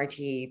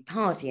minority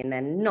party, and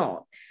they're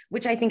not,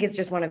 which I think is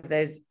just one of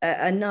those,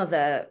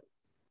 another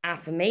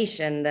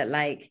affirmation that,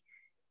 like,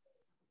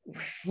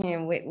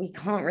 we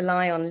can't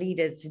rely on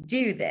leaders to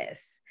do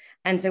this.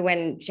 And so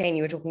when, Shane,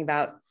 you were talking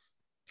about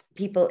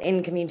people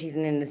in communities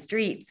and in the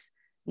streets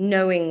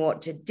knowing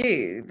what to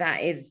do,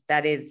 that is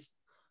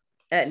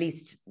at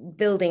least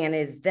building and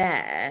is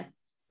there,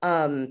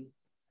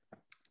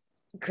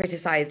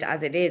 criticized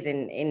as it is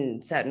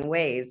in certain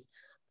ways,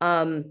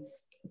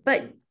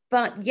 but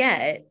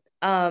yet,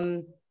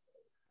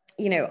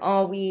 you know,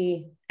 are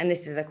we, and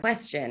this is a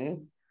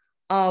question,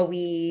 are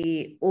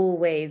we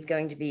always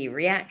going to be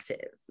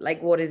reactive?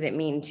 Like, what does it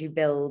mean to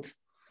build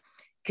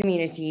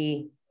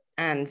community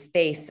and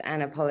space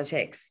and a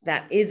politics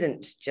that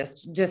isn't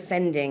just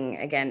defending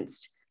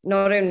against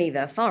not only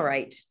the far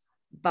right,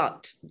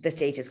 but the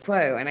status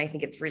quo? And I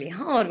think it's really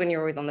hard when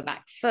you're always on the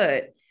back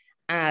foot,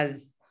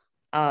 as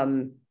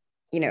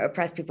you know,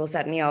 oppressed people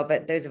certainly are,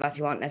 but those of us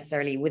who aren't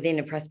necessarily within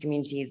oppressed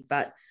communities,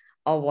 but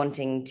are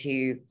wanting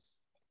to,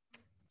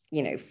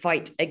 you know,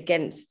 fight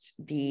against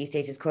the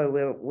status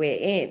quo we're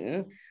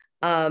in,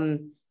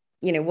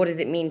 you know, what does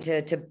it mean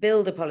to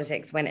build a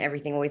politics when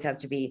everything always has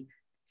to be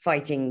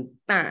fighting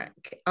back?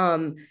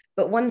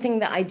 But one thing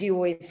that I do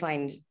always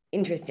find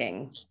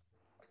interesting,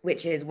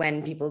 which is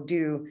when people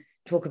do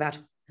talk about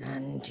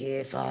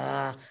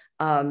Antifa,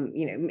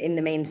 you know, in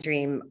the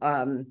mainstream,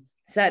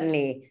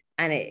 certainly,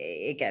 and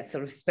it gets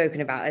sort of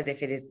spoken about as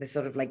if it is this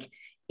sort of like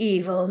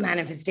evil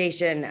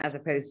manifestation as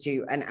opposed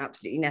to an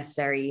absolutely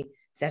necessary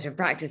set of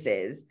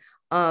practices,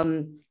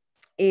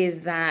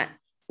 is that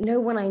no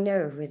one I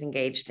know who is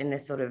engaged in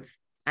this sort of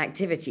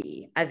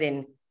activity, as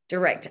in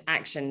direct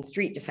action,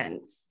 street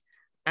defense,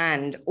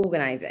 and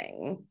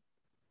organizing,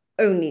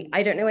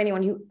 I don't know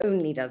anyone who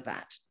only does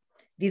that.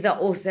 These are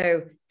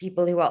also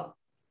people who are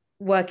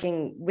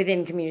working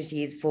within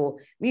communities for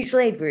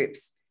mutual aid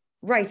groups,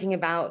 writing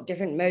about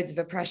different modes of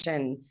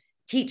oppression,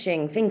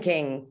 teaching,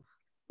 thinking,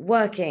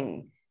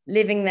 working,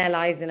 living their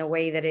lives in a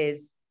way that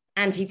is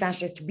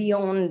anti-fascist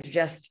beyond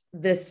just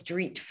the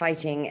street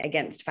fighting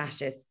against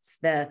fascists,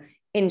 the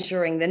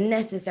ensuring the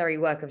necessary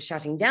work of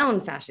shutting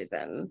down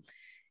fascism.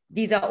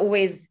 These are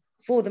always,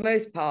 for the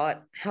most part,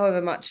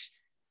 however much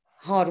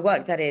hard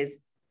work that is,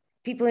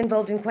 people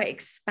involved in quite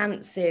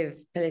expansive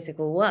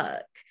political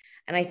work.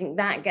 And I think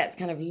that gets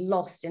kind of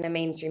lost in a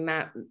mainstream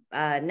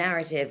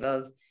narrative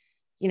of,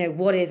 you know,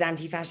 what is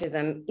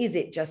anti-fascism? Is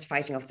it just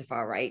fighting off the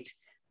far right?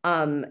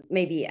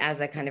 Maybe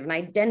as a kind of an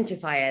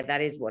identifier,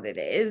 that is what it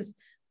is.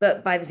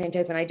 But by the same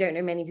token, I don't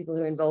know many people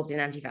who are involved in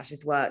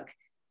anti-fascist work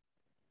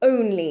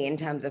only in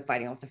terms of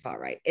fighting off the far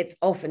right. It's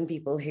often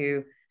people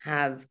who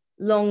have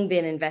long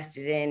been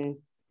invested in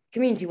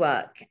community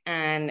work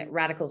and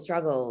radical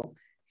struggle,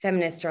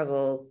 feminist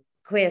struggle,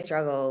 queer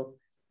struggle,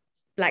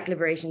 Black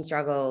liberation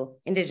struggle,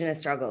 Indigenous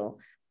struggle.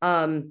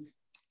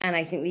 And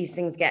I think these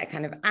things get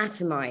kind of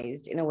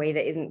atomized in a way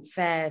that isn't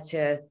fair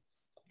to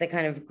the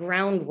kind of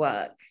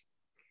groundwork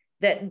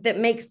that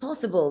makes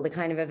possible the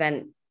kind of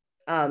event,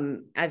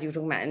 as you were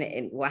talking about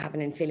in what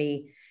happened in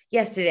Philly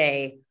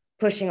yesterday,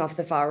 pushing off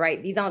the far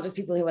right. These aren't just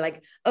people who are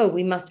like, oh,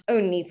 we must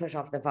only push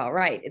off the far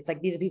right. It's like,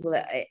 these are people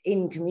that are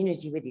in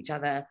community with each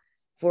other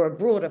for a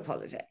broader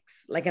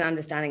politics, like an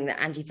understanding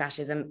that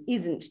anti-fascism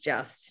isn't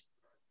just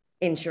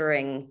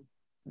ensuring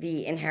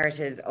the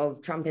inheritors of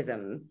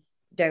Trumpism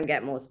don't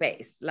get more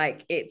space.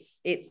 Like,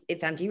 it's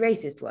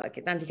anti-racist work,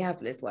 it's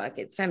anti-capitalist work,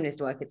 it's feminist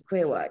work, it's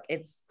queer work,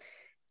 it's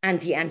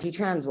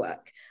anti-trans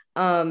work.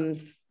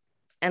 And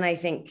I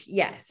think,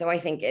 yeah, so I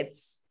think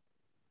it's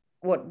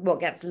what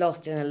gets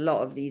lost in a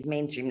lot of these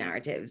mainstream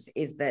narratives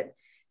is that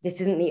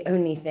this isn't the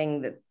only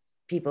thing that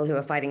people who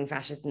are fighting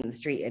fascists in the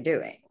street are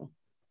doing.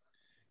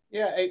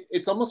 Yeah,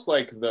 it's almost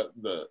like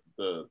the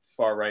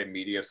far right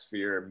media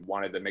sphere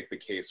wanted to make the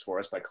case for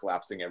us by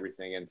collapsing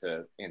everything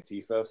into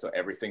Antifa, so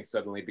everything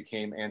suddenly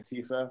became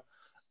Antifa.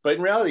 But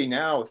in reality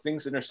now,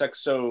 things intersect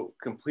so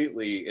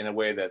completely in a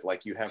way that,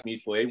 like, you have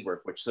mutual aid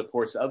work, which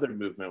supports other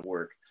movement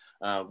work,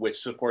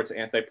 which supports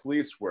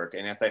anti-police work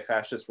and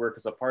anti-fascist work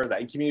as a part of that,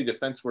 and community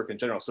defense work in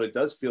general. So it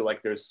does feel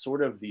like there's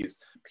sort of these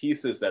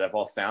pieces that have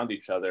all found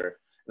each other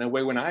in a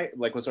way when I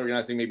was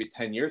organizing maybe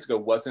 10 years ago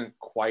wasn't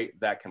quite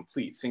that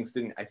complete. Things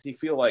didn't, I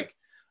feel like,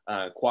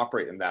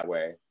 cooperate in that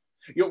way.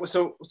 You know,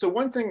 so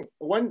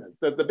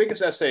the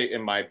biggest essay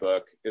in my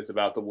book is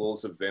about the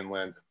Wolves of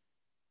Vinland,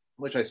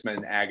 which I spent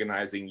an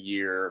agonizing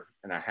year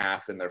and a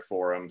half in their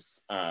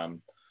forums. I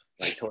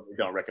totally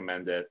don't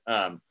recommend it.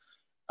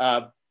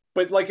 But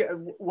like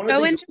one of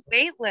the things,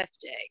 into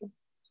weightlifting.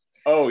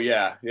 Oh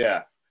yeah.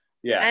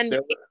 And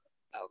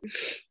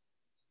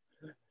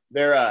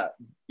their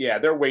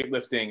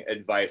weightlifting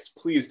advice,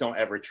 please don't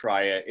ever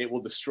try it. It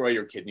will destroy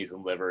your kidneys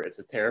and liver. It's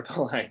a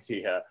terrible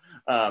idea.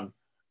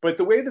 But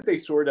the way that they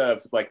sort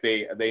of like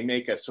they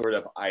make a sort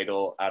of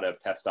idol out of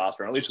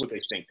testosterone, at least what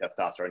they think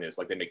testosterone is,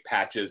 like they make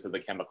patches of the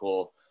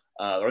chemical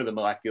or the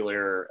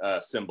molecular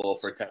symbol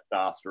for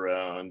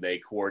testosterone. They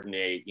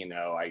coordinate,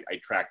 I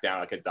track down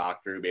like a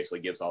doctor who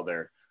basically gives all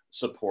their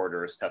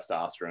supporters,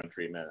 testosterone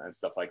treatment and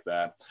stuff like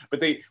that.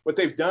 But what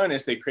they've done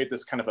is they create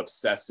this kind of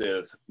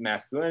obsessive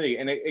masculinity.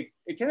 And it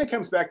kind of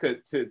comes back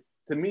to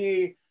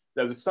me,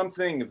 that was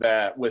something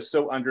that was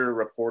so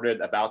underreported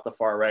about the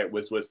far right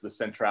was the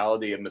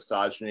centrality of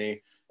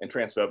misogyny and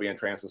transphobia and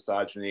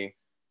transmisogyny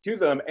to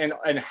them,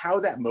 and how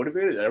that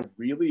motivated a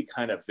really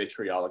kind of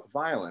vitriolic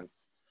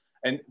violence.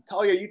 And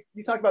Talia,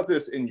 you talk about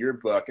this in your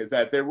book, is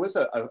that there was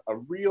a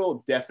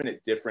real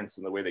definite difference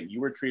in the way that you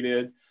were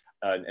treated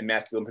and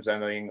masculine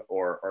presenting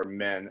or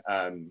men,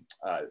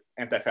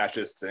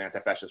 anti-fascists and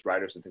anti-fascist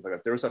writers and things like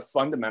that. There was a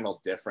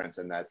fundamental difference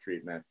in that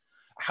treatment.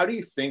 How do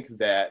you think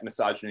that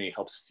misogyny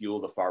helps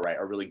fuel the far right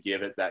or really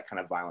give it that kind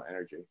of violent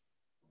energy?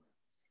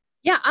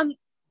 Yeah,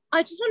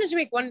 I just wanted to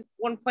make one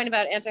point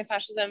about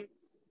anti-fascism,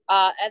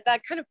 and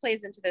that kind of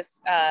plays into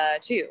this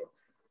too.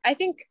 I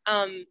think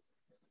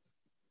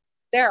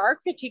there are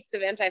critiques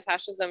of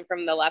anti-fascism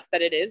from the left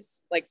that it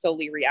is like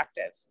solely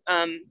reactive.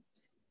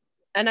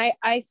 And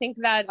I think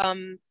that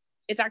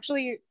it's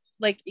actually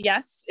like,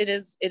 yes, it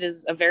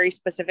is a very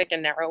specific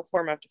and narrow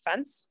form of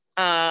defense.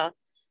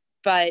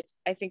 But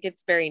I think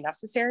it's very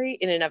necessary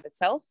in and of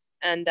itself.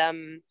 And,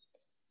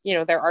 you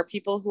know, there are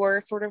people who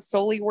are sort of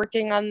solely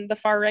working on the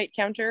far right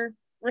counter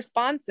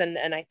response. And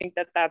I think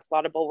that that's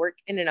laudable work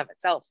in and of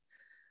itself.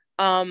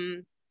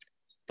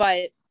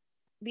 But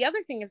the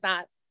other thing is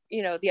that,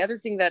 you know, the other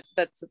thing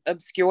that's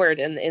obscured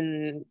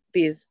in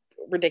these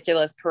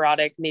ridiculous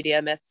parodic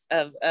media myths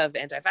of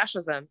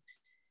anti-fascism,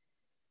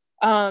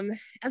 and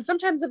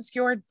sometimes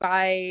obscured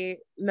by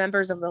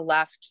members of the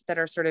left that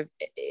are sort of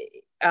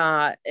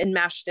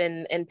enmeshed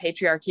in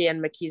patriarchy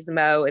and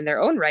machismo in their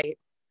own right,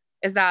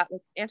 is that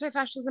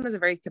anti-fascism is a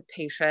very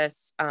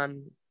capacious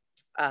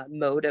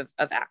mode of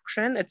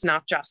action. It's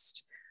not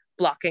just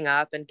blocking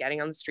up and getting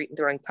on the street and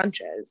throwing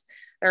punches.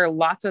 There are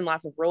lots and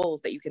lots of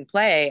roles that you can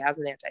play as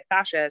an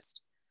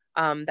anti-fascist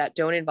that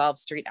don't involve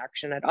street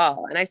action at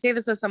all. And I say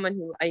this as someone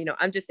who, you know,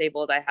 I'm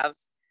disabled. I have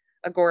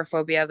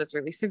agoraphobia that's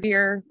really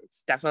severe.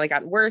 It's definitely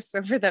gotten worse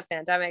over the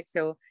pandemic.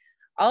 So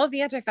all of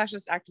the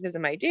anti-fascist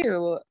activism I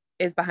do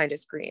is behind a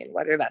screen,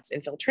 whether that's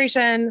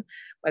infiltration,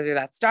 whether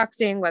that's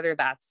doxing, whether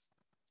that's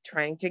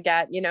trying to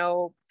get, you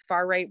know,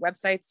 far-right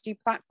websites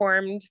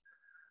deplatformed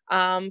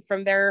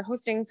from their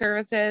hosting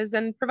services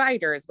and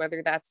providers,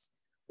 whether that's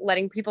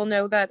letting people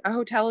know that a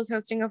hotel is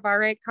hosting a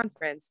far-right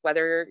conference,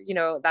 whether, you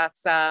know,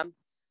 that's,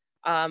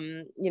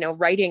 you know,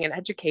 writing and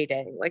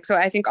educating. Like, so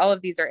I think all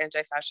of these are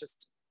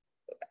anti-fascist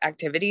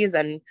activities.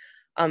 And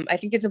I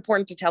think it's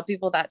important to tell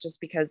people that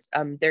just because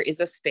there is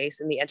a space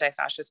in the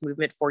anti-fascist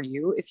movement for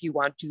you, if you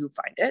want to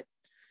find it.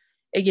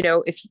 You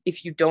know,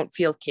 if you don't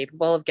feel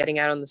capable of getting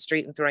out on the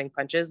street and throwing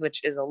punches,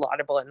 which is a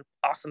laudable and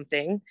awesome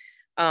thing,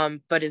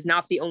 but is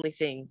not the only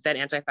thing that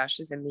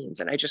anti-fascism means.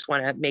 And I just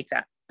want to make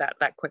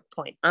that quick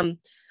point.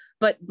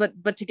 But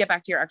to get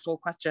back to your actual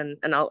question,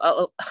 and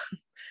I'll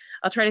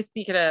try to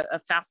speak at a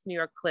fast New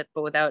York clip,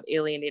 but without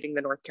alienating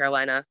the North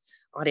Carolina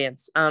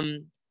audience.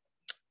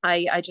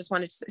 I just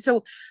wanted to say,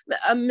 so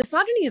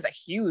misogyny is a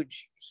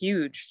huge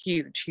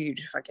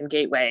fucking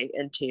gateway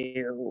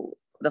into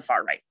the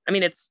far right. I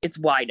mean, it's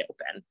wide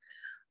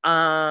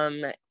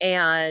open.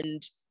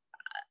 And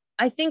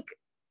I think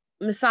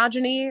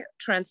misogyny,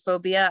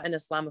 transphobia, and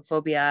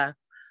Islamophobia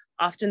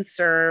often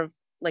serve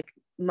like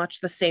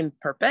much the same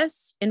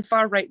purpose in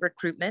far right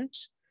recruitment,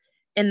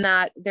 in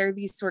that they're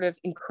these sort of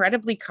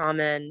incredibly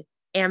common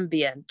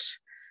ambient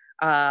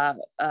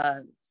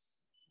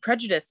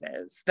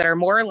prejudices that are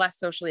more or less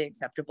socially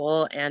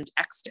acceptable and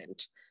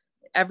extant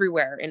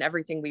everywhere in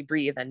everything we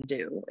breathe and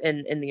do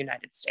in the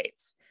United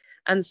States.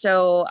 And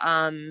so,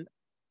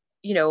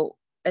 you know,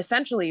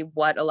 essentially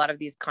what a lot of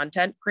these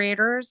content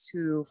creators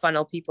who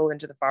funnel people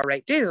into the far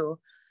right do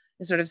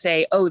is sort of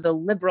say, oh, the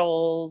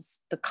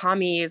liberals, the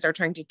commies are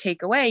trying to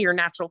take away your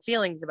natural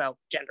feelings about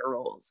gender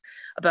roles,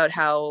 about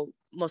how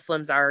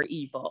Muslims are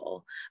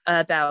evil,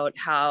 about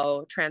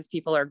how trans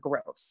people are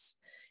gross.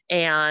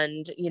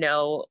 And, you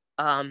know,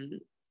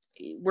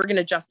 we're going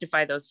to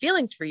justify those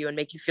feelings for you and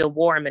make you feel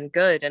warm and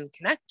good and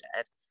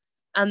connected.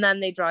 And then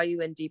they draw you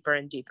in deeper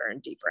and deeper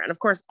and deeper. And of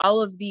course,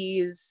 all of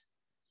these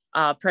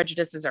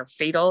prejudices are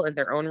fatal in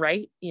their own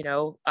right, you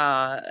know,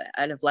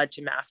 and have led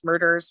to mass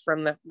murders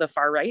from the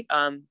far right.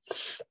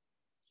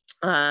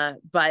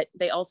 But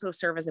they also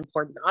serve as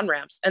important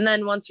on-ramps. And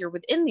then once you're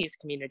within these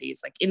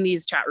communities, like in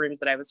these chat rooms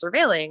that I was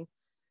surveilling,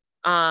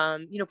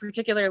 you know,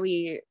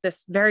 particularly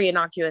this very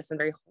innocuous and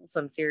very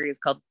wholesome series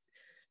called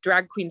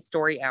Drag Queen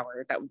Story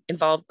Hour that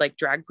involved like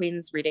drag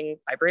queens reading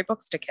library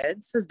books to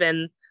kids has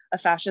been a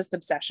fascist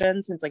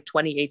obsession since like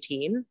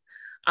 2018.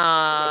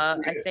 I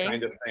think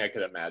kind of thing I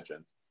could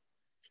imagine.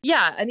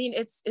 Yeah, I mean,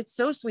 it's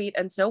so sweet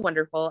and so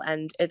wonderful.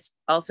 And it's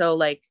also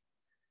like,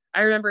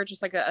 I remember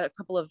just like a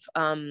couple of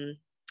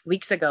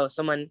weeks ago,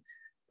 someone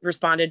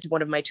responded to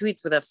one of my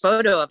tweets with a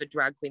photo of a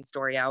drag queen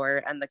story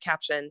hour and the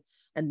caption,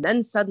 and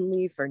then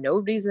suddenly for no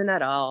reason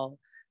at all,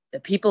 the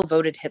people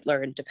voted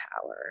Hitler into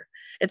power.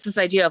 It's this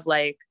idea of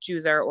like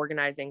Jews are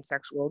organizing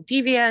sexual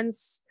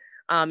deviance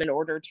in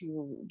order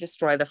to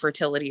destroy the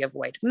fertility of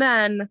white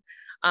men.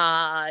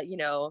 you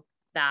know,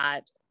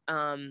 that,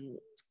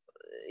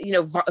 you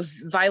know,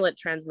 violent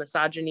trans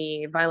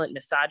misogyny, violent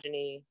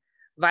misogyny,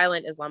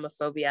 violent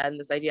Islamophobia, and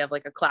this idea of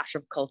like a clash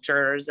of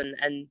cultures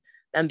and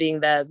them being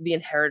the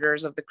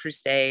inheritors of the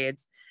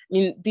Crusades. I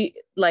mean,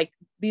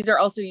 these are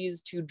also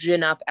used to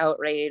gin up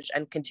outrage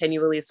and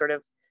continually sort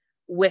of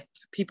whip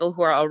people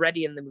who are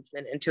already in the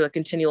movement into a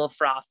continual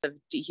froth of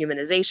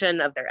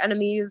dehumanization of their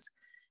enemies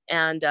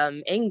and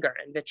anger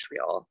and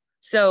vitriol.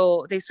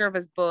 So they serve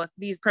as both,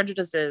 these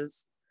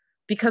prejudices,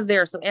 because they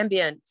are so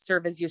ambient,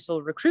 serve as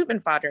useful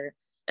recruitment fodder,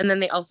 and then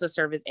they also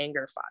serve as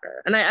anger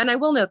fodder. And I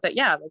will note that,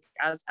 yeah, like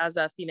as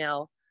a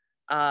female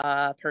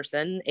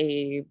person,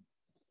 a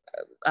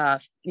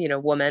you know,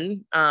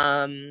 woman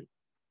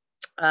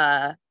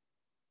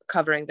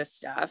covering this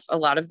stuff, a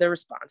lot of the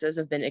responses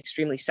have been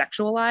extremely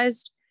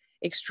sexualized,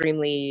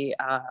 extremely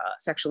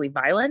sexually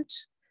violent.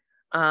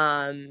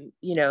 You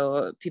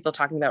know, people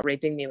talking about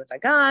raping me with a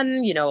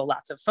gun, you know,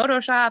 lots of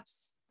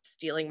photoshops,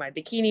 stealing my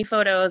bikini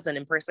photos and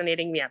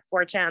impersonating me at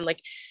 4chan,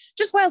 like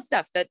just wild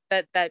stuff that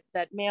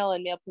male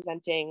and male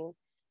presenting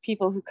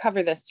people who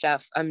cover this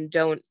stuff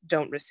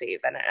don't receive.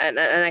 And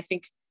I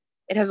think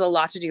it has a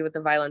lot to do with the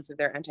violence of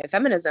their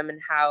anti-feminism and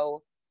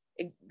how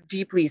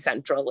deeply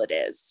central it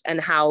is and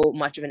how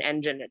much of an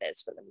engine it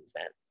is for the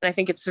movement. And I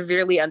think it's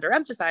severely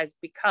underemphasized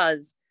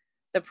because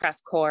the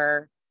press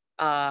corps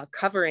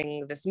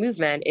covering this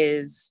movement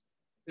is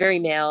very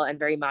male and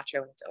very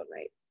macho in its own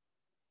right.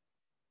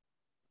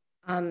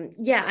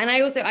 Yeah, and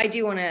I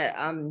do want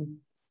to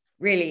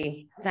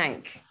really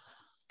thank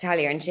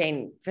Talia and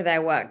Shane for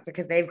their work,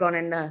 because they've gone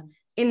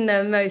in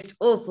the most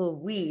awful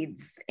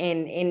weeds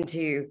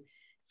into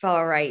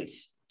far right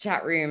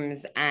chat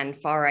rooms and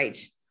far right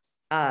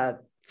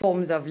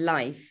forms of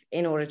life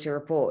in order to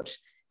report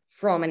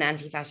from an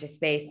anti-fascist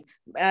space,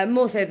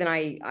 more so than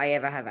I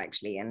ever have,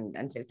 actually,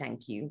 and so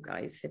thank you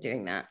guys for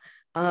doing that.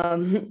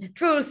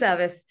 True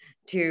service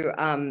to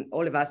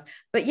all of us.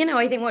 But you know,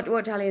 I think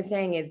what Talia is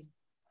saying is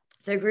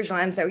so crucial.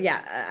 And so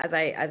yeah, as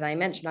I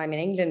mentioned, I'm in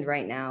England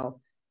right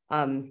now.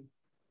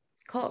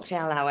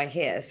 Cocktail hour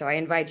here, so I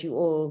invite you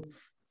all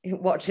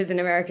watchers in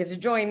America to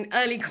join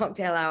early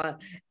cocktail hour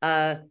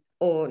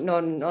or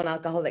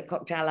non-alcoholic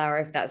cocktail hour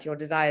if that's your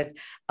desires,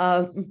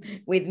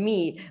 with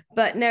me.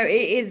 But no,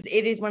 it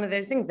is one of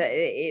those things that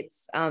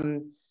it's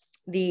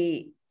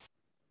the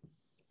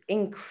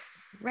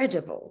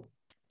incredible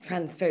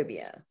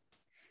transphobia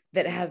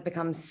that has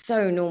become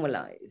so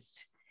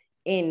normalized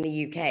in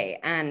the UK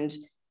and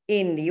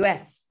in the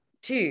US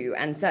too,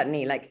 and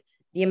certainly like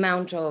the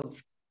amount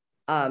of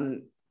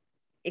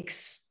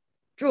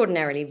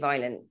extraordinarily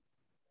violent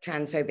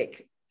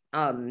transphobic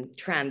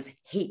trans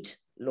hate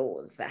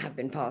laws that have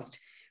been passed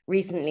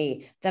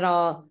recently that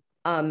are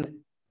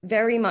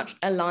very much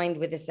aligned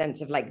with a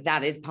sense of like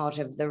that is part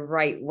of the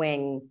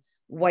right-wing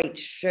white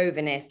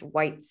chauvinist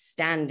white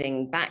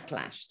standing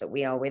backlash that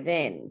we are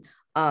within.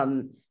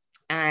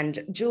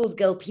 And Jules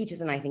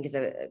Gill-Peterson, I think, is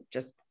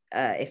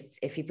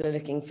if people are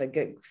looking for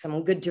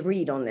someone good to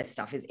read on this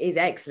stuff, is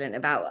excellent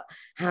about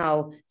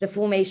how the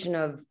formation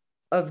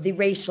of the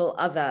racial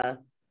other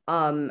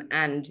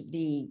and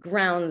the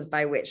grounds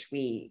by which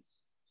we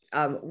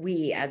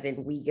as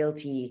in we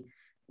guilty,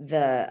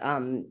 the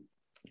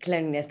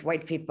colonialist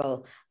white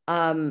people,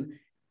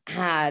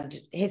 had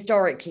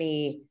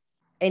historically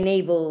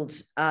enabled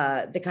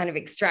the kind of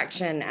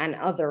extraction and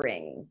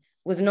othering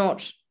was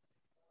not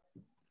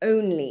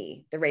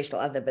only the racial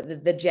other, but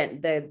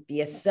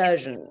the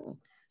assertion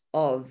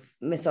of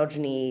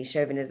misogyny,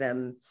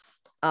 chauvinism,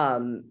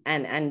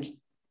 and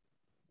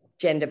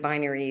gender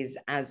binaries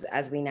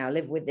as we now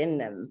live within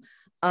them.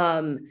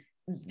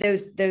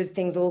 Those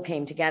things all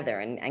came together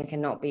and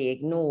cannot be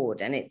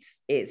ignored. And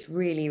it's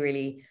really,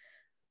 really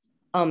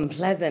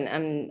unpleasant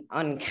and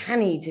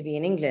uncanny to be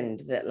in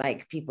England, that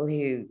like people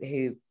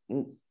who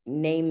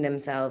name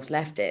themselves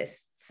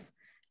leftists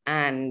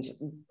and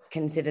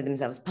consider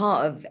themselves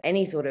part of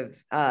any sort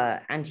of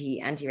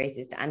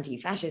anti-racist,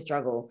 anti-fascist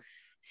struggle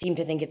seem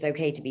to think it's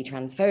okay to be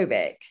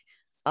transphobic,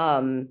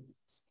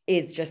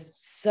 is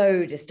just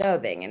so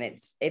disturbing. And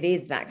it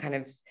is that kind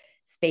of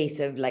space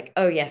of like,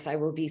 oh yes, I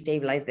will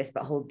destabilize this,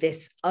 but hold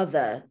this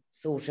other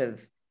sort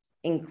of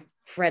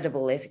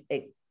incredible, it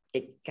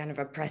kind of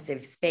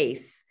oppressive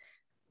space,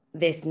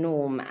 this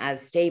norm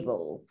as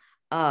stable,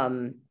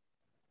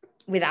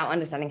 without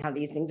understanding how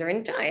these things are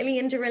entirely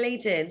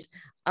interrelated,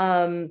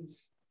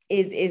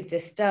 is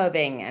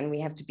disturbing. And we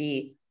have to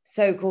be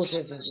so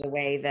cautious of the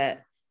way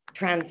that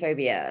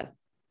transphobia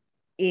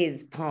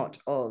is part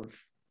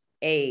of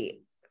a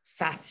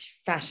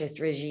fascist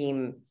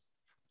regime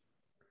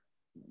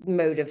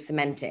mode of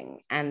cementing,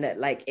 and that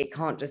like it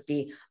can't just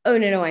be, oh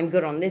no, I'm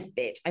good on this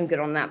bit, I'm good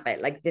on that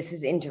bit. Like this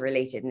is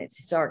interrelated, and it's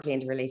historically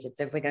interrelated.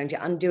 So if we're going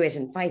to undo it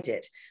and fight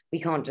it, we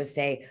can't just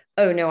say,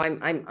 oh no,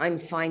 I'm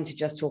fine to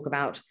just talk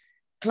about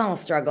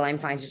class struggle, I'm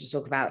fine to just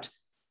talk about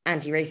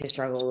anti-racist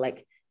struggle.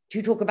 Like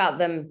to talk about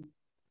them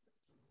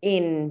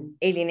in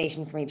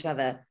alienation from each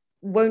other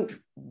won't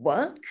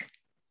work.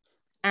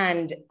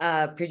 and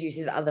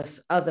produces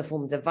other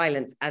forms of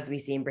violence, as we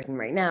see in Britain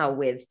right now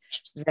with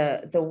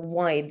the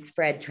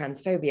widespread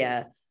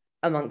transphobia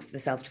amongst the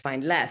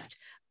self-defined left.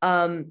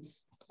 But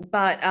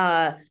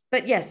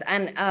yes,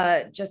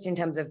 and just in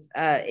terms of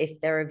if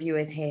there are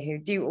viewers here who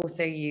do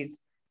also use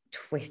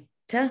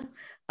Twitter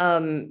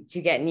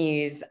to get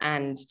news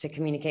and to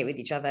communicate with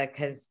each other,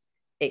 because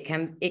it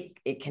can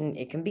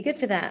be good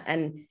for that.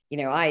 And you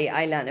know,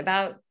 I learned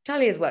about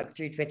Talia's work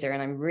through Twitter,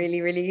 and I'm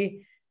really,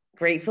 really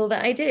grateful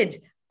that I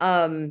did,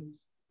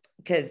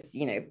 because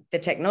you know, the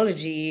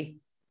technology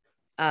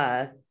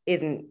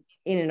isn't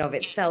in and of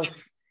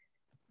itself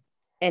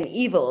an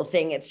evil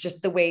thing. It's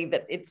just the way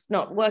that it's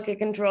not worker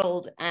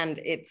controlled, and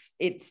it's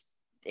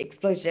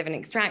exploitative and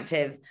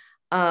extractive.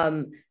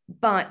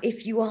 But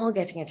if you are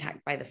getting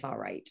attacked by the far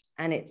right,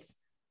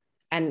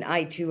 and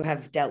I too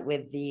have dealt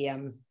with the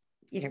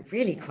you know,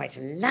 really quite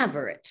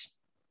elaborate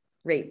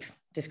rape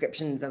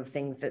descriptions of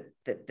things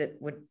that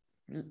would,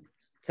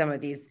 some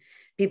of these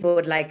people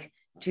would like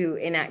to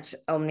enact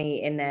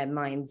only in their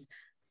minds.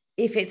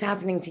 If it's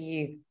happening to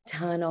you,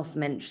 turn off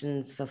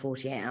mentions for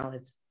 48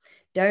 hours.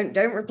 Don't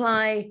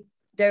reply.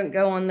 Don't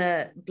go on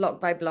the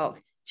block by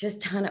block.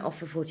 Just turn it off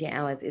for 48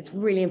 hours. It's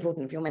really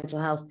important for your mental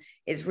health.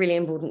 It's really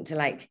important to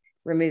like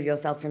remove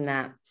yourself from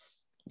that.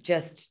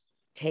 Just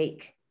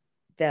take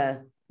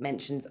the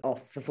mentions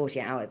off for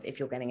 48 hours if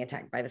you're getting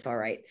attacked by the far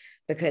right,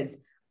 because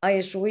I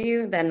assure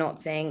you, they're not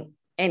saying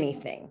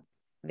anything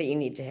that you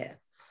need to hear.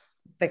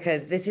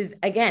 Because this is,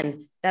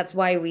 again, that's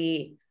why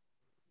we,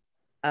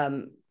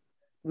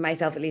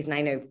 myself at least, and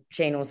I know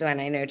Shane also,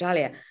 and I know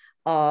Talia,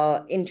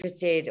 are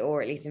interested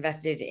or at least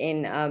invested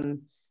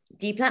in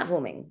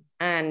deplatforming.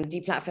 And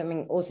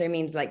deplatforming also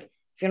means, like,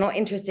 if you're not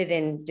interested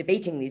in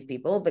debating these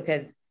people,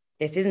 because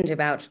this isn't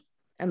about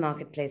a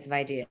marketplace of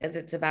ideas,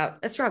 it's about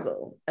a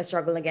struggle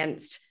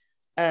against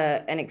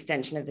an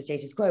extension of the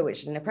status quo,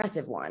 which is an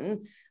oppressive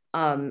one.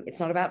 It's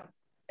not about,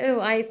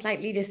 oh, I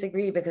slightly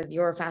disagree because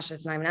you're a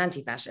fascist and I'm an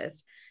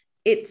anti-fascist.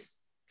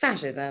 It's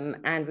fascism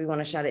and we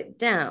want to shut it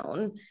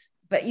down.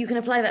 But you can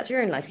apply that to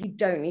your own life. You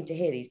don't need to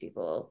hear these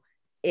people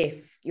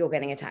if you're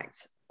getting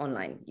attacked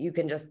online. You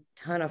can just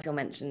turn off your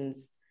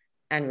mentions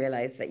and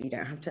realize that you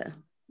don't have to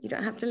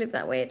live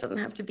that way. It doesn't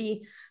have to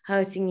be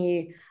hurting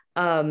you.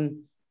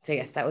 So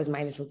yes, that was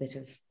my little bit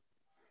of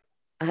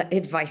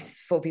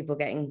advice for people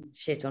getting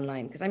shit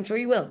online, because I'm sure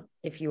you will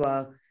if you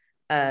are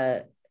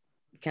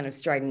kind of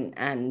strident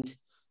and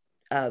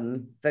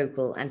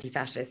vocal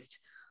anti-fascist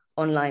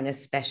online,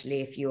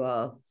 especially if you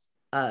are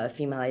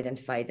female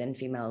identified and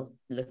female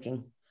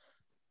looking.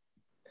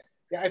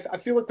 Yeah, I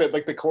feel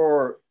like the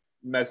core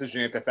message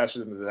in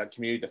anti-fascism is that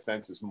community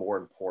defense is more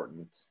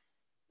important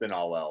than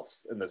all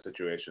else in those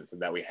situations,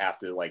 and that we have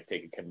to like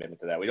take a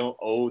commitment to that. We don't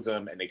owe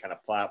them any kind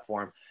of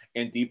platform,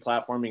 and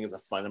deplatforming is a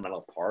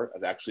fundamental part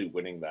of actually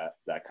winning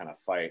that kind of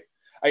fight.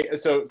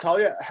 So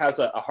Talia has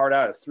a heart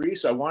out of 3,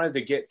 so I wanted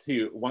to get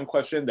to one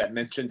question that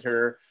mentioned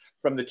her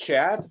from the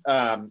chat.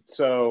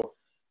 So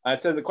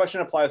the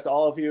question applies to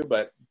all of you,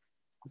 but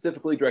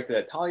specifically directed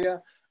at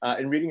Talia.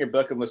 In reading your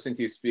book and listening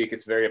to you speak,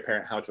 it's very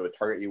apparent how much of a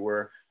target you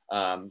were.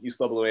 You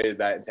sublimated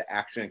that into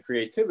action and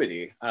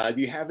creativity.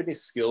 Do you have any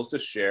skills to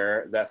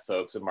share that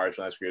folks in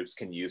marginalized groups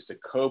can use to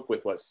cope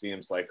with what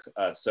seems like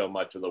so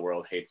much of the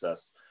world hates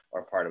us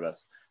or part of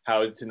us?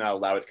 How to not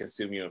allow it to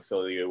consume you and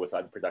fill you with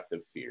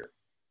unproductive fear?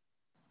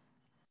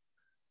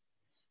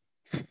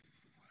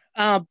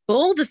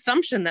 Bold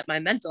assumption that my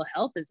mental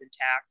health is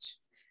intact.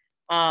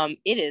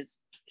 It is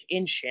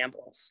in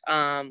shambles.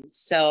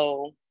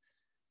 So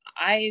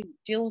I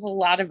deal with a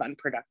lot of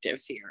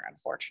unproductive fear,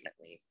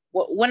 unfortunately.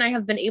 When I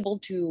have been able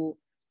to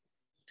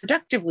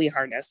productively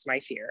harness my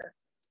fear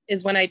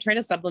is when I try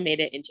to sublimate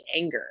it into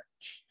anger.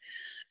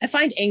 I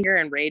find anger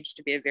and rage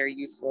to be a very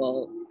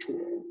useful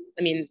tool.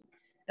 I mean,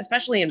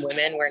 especially in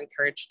women, we're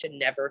encouraged to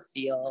never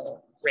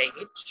feel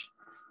rage,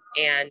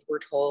 and we're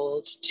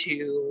told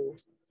to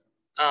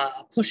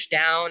push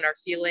down our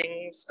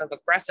feelings of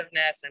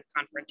aggressiveness and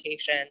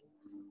confrontation,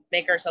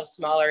 make ourselves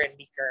smaller and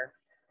weaker.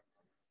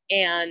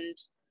 And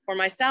for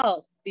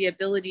myself, the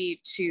ability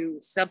to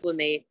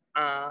sublimate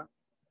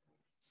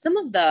some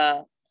of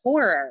the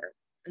horror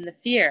and the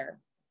fear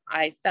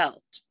I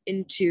felt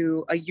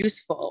into a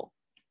useful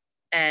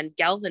and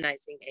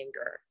galvanizing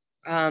anger.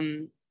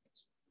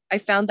 I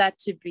found that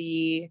to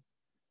be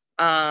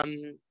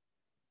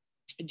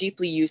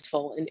deeply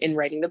useful in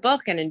writing the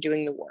book and in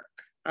doing the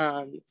work.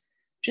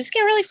 Just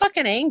get really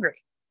fucking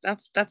angry.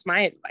 That's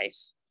my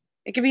advice.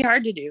 It can be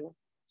hard to do,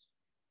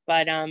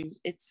 but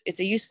it's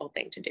a useful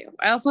thing to do.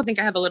 I also think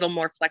I have a little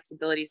more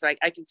flexibility, so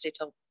I can stay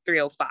till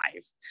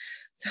 3:05.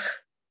 So.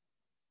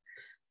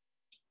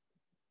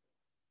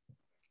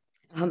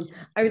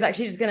 I was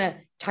actually just gonna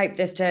type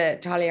this to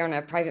Talia on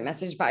a private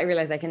message, but I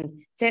realized I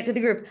can say it to the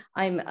group.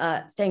 I'm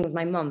staying with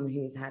my mum,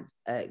 who's had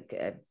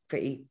a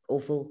pretty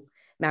awful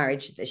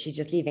marriage that she's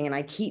just leaving, and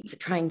I keep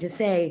trying to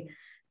say,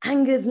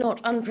 anger's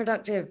not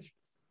unproductive.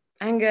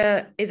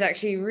 Anger is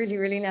actually really,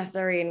 really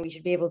necessary, and we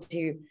should be able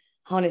to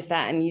harness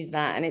that and use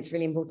that, and it's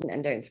really important,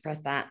 and don't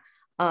suppress that.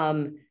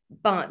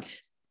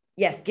 But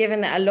yes,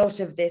 given that a lot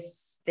of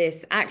this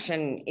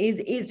action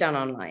is done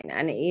online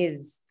and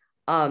is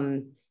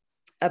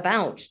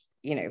about,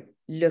 you know,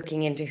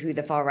 looking into who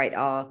the far right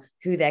are,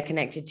 who they're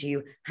connected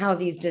to, how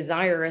these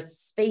desirous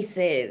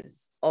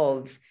spaces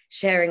of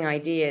sharing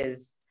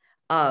ideas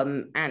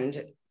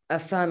and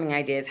affirming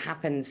ideas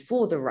happens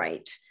for the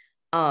right,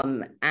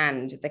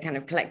 and the kind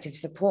of collective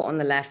support on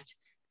the left.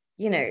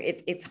 You know,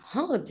 it's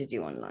hard to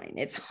do online.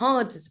 It's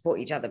hard to support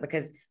each other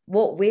because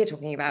what we're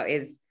talking about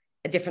is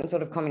a different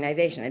sort of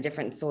communization, a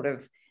different sort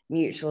of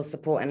mutual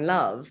support and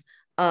love,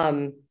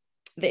 that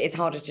is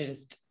harder to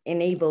just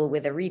enable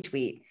with a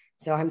retweet.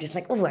 So I'm just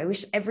like, oh, I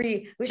wish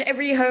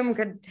every home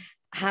could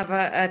have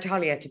a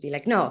Talia to be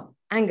like, no,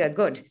 anger,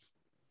 good,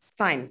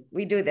 fine,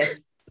 we do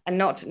this, and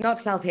not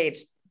self-hate,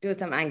 do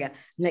some anger. I'm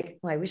like,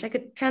 oh, I wish I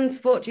could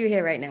transport you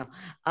here right now.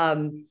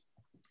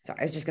 Sorry,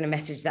 I was just going to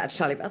message that to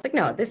Charlie, but I was like,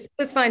 no, this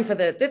is fine for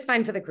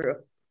the crew.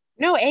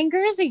 No, anger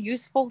is a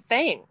useful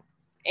thing.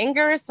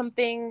 Anger is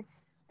something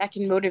that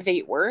can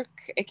motivate work.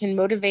 It can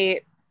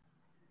motivate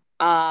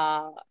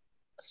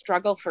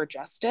struggle for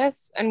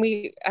justice. And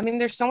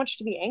there's so much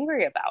to be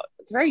angry about.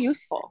 It's very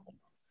useful.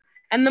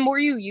 And the more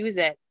you use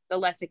it, the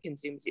less it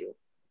consumes you.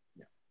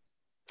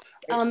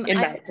 In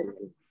my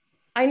opinion.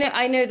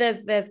 I know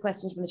there's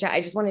questions from the chat.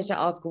 I just wanted to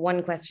ask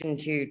one question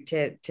to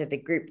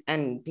the group,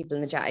 and people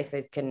in the chat, I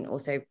suppose, can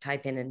also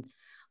type in and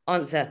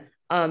answer.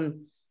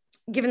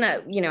 Given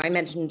that, you know, I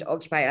mentioned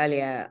Occupy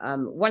earlier,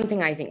 one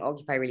thing I think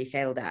Occupy really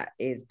failed at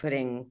is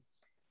putting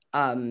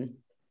the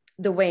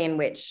way in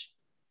which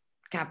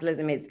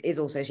capitalism is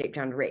also shaped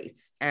around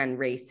race, and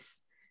race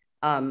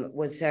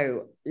was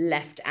so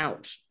left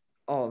out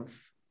of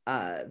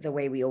the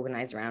way we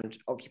organize around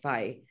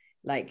Occupy,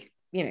 like,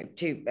 you know,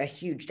 to a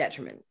huge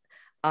detriment.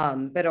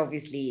 But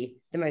obviously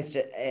the most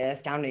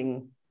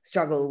astounding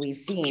struggle we've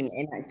seen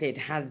enacted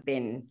has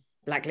been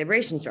Black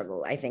liberation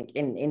struggle, I think,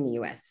 in the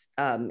US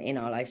in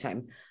our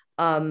lifetime.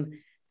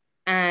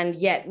 And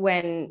yet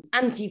when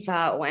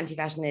Antifa or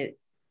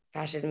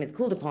anti-fascism is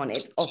called upon,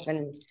 it's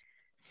often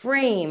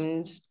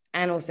framed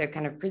and also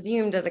kind of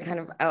presumed as a kind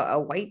of a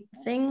white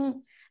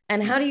thing.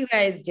 And how do you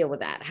guys deal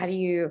with that? How do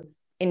you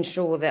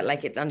ensure that,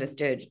 like, it's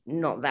understood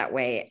not that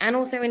way, and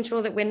also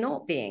ensure that we're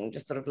not being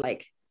just sort of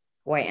like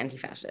white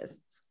anti-fascists?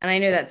 And I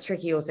know that's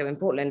tricky also in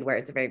Portland, where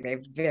it's a very,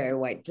 very, very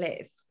white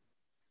place.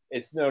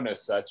 It's known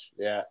as such,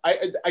 yeah.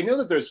 I know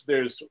that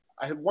there's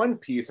I have one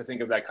piece, I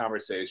think, of that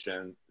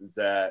conversation,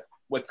 that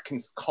what's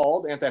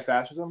called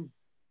anti-fascism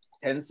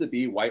tends to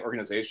be white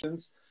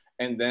organizations.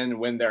 And then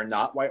when they're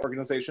not white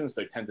organizations,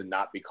 they tend to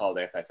not be called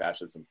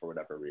anti-fascism for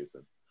whatever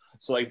reason.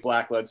 So like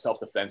Black-led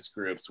self-defense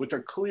groups, which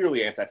are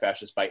clearly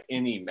anti-fascist by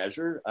any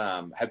measure,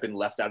 have been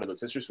left out of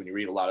those histories. When you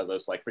read a lot of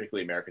those, like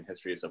particularly American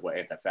histories of what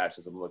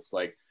anti-fascism looks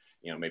like,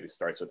 you know, maybe it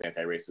starts with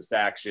anti-racist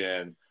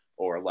action,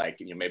 or like,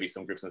 you know, maybe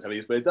some groups in the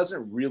 70s, but it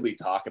doesn't really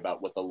talk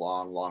about what the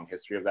long, long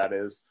history of that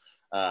is.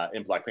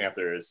 In Black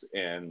Panthers,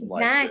 in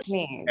like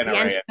exactly the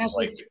anti-fascist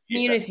like,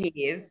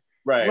 communities,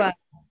 right? Well,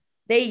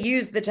 they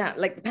use the term,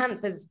 like the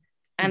Panthers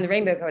and the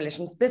Rainbow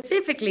Coalition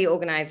specifically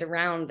organized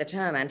around the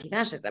term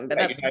anti-fascism, but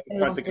that's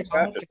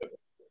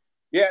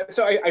yeah.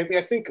 So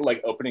I think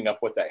like opening up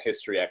what that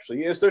history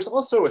actually is. There's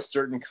also a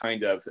certain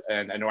kind of,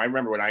 and I know I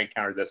remember when I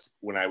encountered this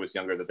when I was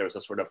younger, that there was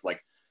a sort of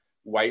like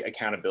white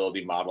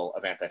accountability model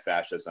of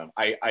anti-fascism.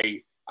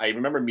 I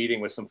remember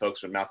meeting with some folks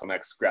from Malcolm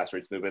X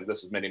grassroots movement.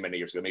 This was many, many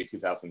years ago, maybe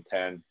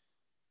 2010.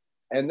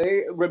 And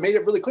they made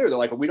it really clear. They're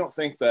like, we don't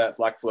think that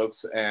Black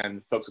folks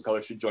and folks of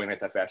color should join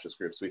anti-fascist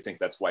groups. We think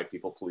that's white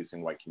people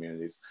policing white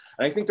communities.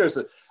 And I think there's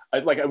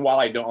and while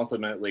I don't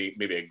ultimately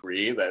maybe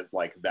agree that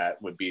like that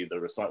would be the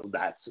response,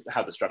 that's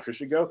how the structure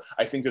should go,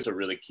 I think there's a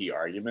really key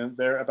argument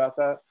there about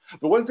that.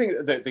 But one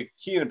thing that the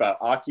key about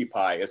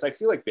Occupy is I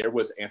feel like there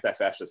was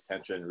anti-fascist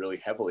tension really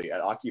heavily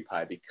at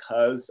Occupy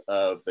because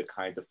of the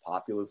kind of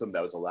populism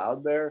that was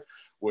allowed there,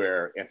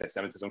 where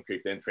anti-Semitism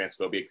creeped in,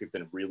 transphobia creeped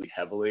in really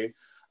heavily.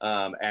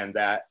 And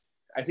that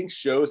I think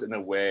shows in a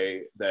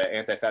way that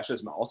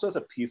anti-fascism also has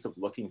a piece of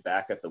looking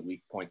back at the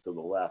weak points of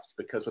the left,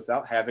 because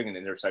without having an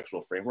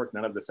intersectional framework,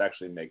 none of this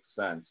actually makes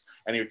sense.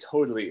 And you're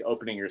totally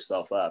opening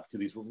yourself up to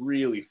these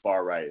really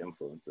far right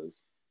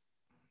influences.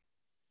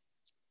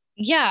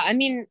 Yeah, I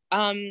mean,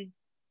 I'd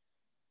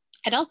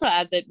also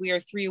add that we are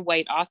three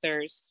white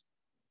authors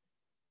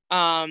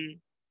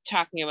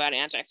talking about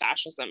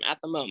anti-fascism at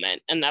the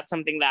moment. And that's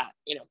something that,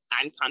 you know,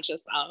 I'm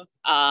conscious of.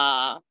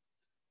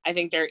 I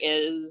think there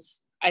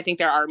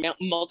are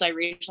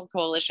multiracial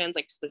coalitions,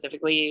 like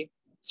specifically,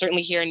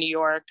 certainly here in New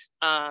York,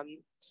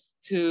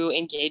 who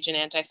engage in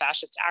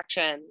anti-fascist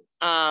action.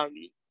 But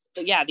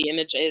yeah, the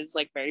image is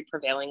like very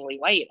prevailingly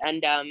white.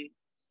 And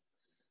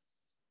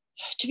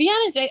to be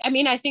honest,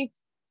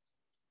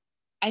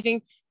 I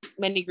think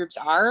many groups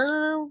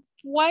are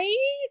white,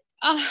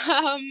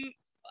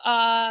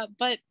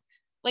 but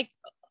like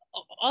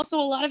also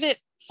a lot of it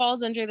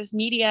falls under this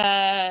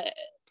media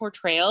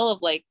portrayal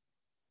of like,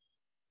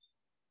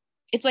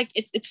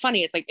 it's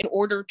funny. It's like in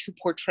order to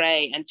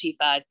portray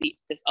Antifa as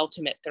this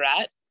ultimate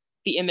threat,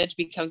 the image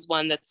becomes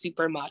one that's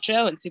super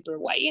macho and super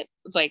white.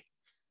 It's like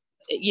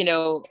you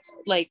know,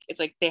 like, it's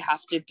like they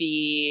have to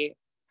be,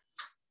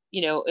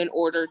 you know, in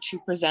order to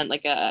present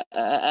like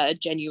a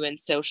genuine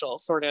social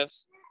sort of,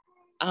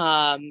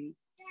 a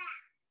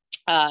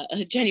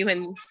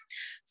genuine,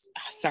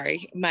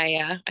 sorry,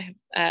 my,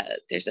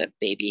 there's a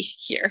baby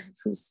here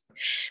who's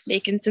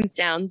making some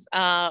sounds.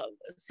 In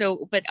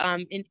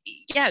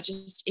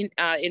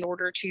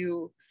order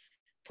to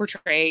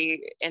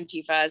portray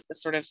Antifa as the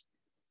sort of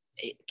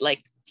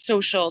like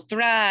social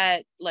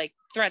threat, like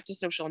threat to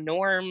social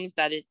norms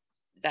that it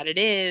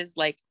is,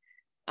 like,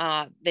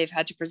 they've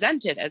had to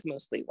present it as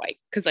mostly white,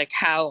 because like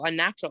how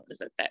unnatural is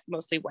it that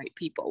mostly white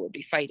people would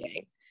be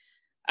fighting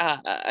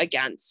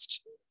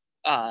against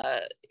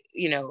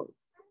you know,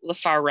 the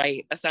far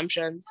right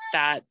assumptions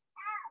that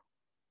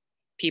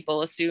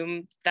people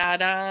assume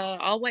that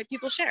all white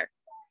people share.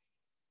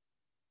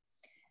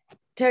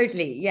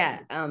 Totally, yeah.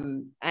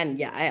 And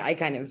yeah, I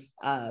kind of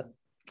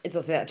it's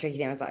also that tricky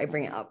thing, is that I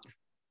bring it up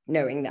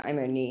knowing that I'm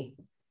only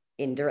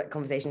in direct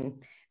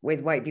conversation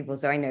with white people,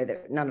 so I know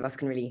that none of us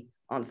can really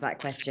answer that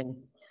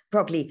question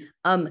properly.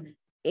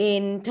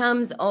 In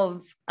terms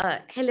of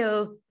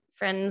hello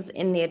friends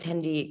in the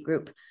attendee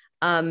group,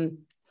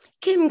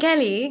 Kim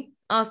Kelly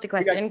asked a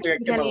question.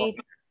 Kim Kelly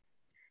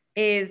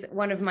is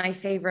one of my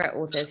favorite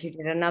authors who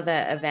did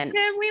another event.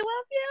 Kim, we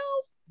love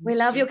you. We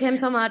love you, Kim,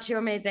 so much. You're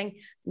amazing.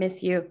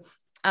 Miss you.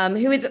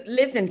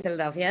 Lives in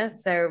Philadelphia,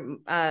 so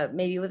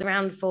maybe was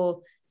around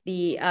for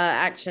the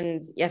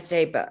actions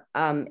yesterday, but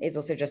is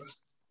also just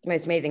the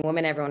most amazing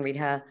woman. Everyone read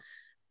her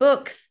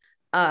books,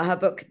 her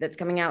book that's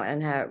coming out,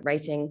 and her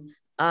writing,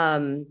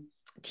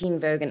 Teen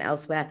Vogue and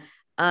elsewhere.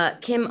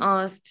 Kim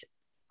asked,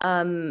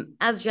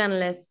 as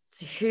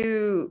journalists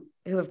who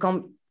have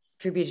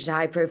contributed to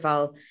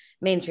high-profile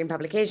mainstream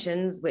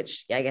publications,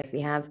 which I guess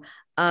we have,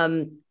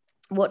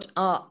 what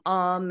are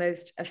our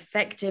most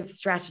effective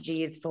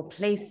strategies for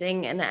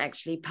placing and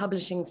actually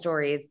publishing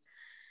stories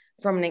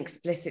from an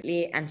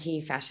explicitly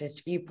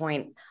anti-fascist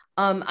viewpoint?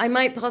 I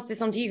might pass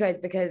this on to you guys,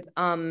 because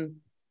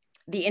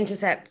The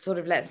Intercept sort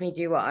of lets me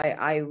do what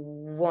I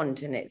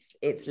want, and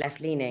it's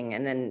left-leaning.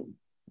 And then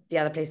the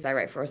other places I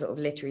write for are sort of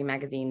literary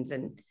magazines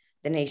and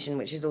The Nation,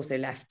 which is also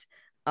left.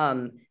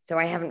 So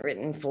I haven't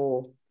written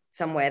for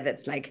somewhere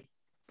that's like,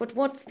 but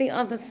what's the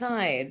other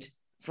side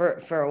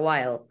for a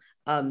while.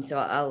 So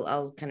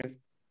I'll kind of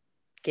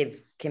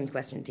give Kim's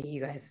question to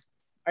you guys.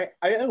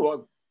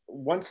 Well,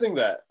 one thing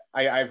that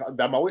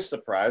I'm always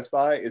surprised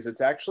by is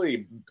it's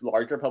actually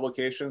larger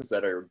publications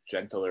that are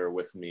gentler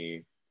with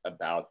me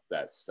about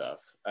that stuff.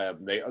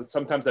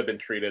 Sometimes I've been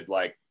treated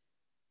like,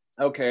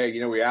 okay, you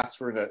know, we asked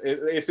for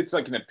if it's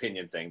like an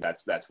opinion thing,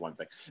 that's one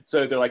thing.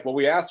 So they're like, well,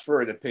 we asked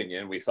for an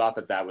opinion. We thought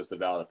that was the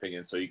valid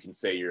opinion, so you can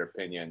say your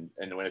opinion.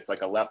 And when it's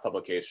like a left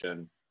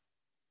publication,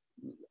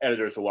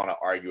 editors will want to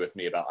argue with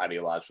me about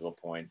ideological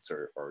points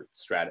or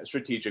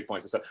strategic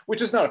points and stuff,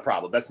 which is not a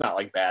problem. That's not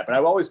like bad, but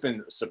I've always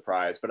been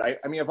surprised. But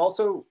I mean,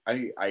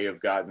 I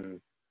have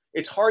gotten,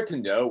 it's hard to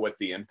know what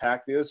the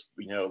impact is.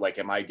 You know, like,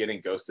 am I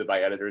getting ghosted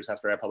by editors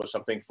after I publish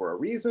something for a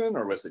reason,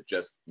 or was it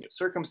just, you know,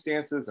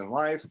 circumstances in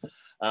life?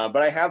 But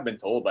I have been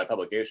told by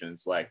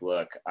publications like,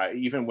 look,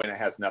 even when it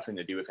has nothing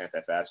to do with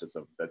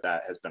anti-fascism,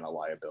 that has been a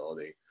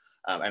liability.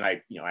 And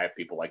I have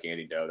people like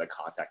Andy Doe that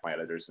contact my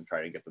editors and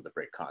try to get them to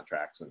break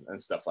contracts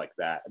and stuff like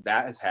that.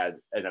 That has had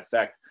an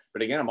effect.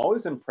 But again, I'm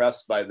always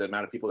impressed by the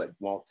amount of people that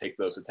won't take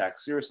those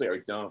attacks seriously or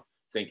don't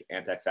think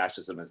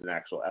anti-fascism is an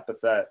actual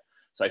epithet.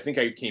 So I think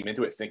I came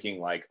into it thinking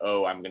like,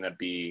 oh, I'm going to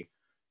be,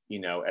 you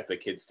know, at the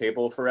kids'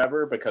 table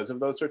forever because of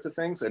those sorts of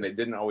things. And it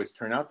didn't always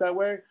turn out that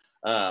way.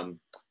 And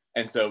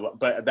so,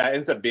 but that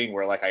ends up being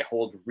where like I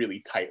hold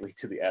really tightly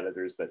to the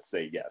editors that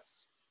say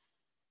yes.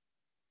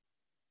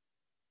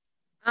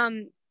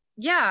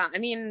 Yeah, I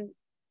mean,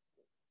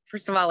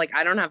 first of all, like,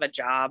 I don't have a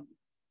job,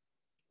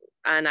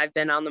 and I've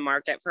been on the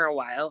market for a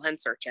while and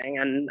searching,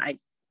 and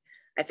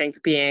I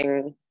think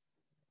being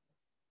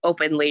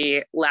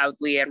openly,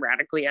 loudly, and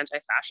radically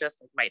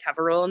anti-fascist might have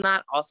a role in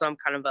that. Also, I'm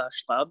kind of a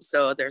schlub,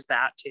 so there's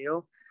that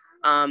too.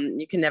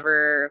 You can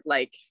never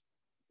like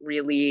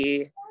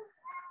really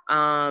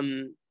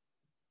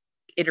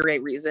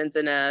iterate reasons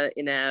in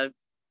a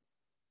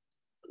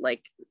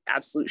like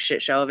absolute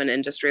shit show of an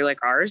industry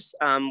like ours,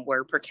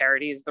 where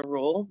precarity is the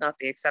rule, not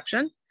the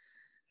exception.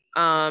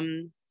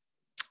 But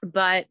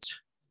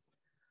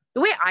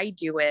the way I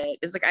do it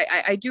is like,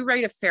 I do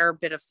write a fair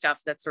bit of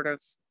stuff that's sort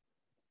of,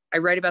 I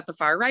write about the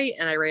far right,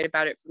 and I write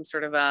about it from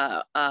sort of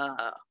a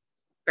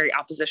very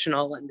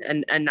oppositional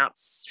and not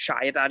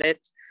shy about it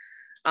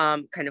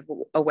kind of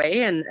a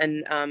way.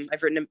 And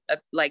I've written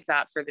like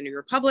that for the New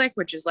Republic,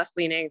 which is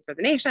left-leaning, for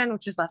the Nation,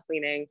 which is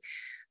left-leaning,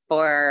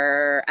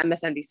 for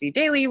MSNBC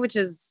Daily, which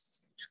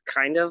is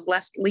kind of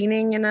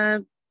left-leaning in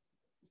a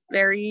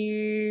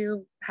very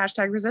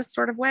 #resist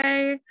sort of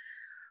way.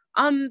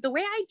 The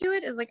way I do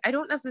it is like, I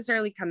don't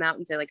necessarily come out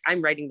and say like,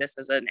 I'm writing this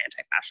as an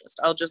anti-fascist.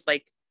 I'll just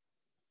like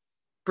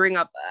bring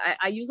up,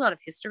 I use a lot of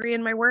history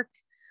in my work.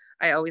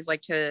 I always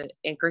like to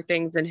anchor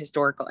things in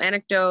historical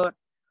anecdote,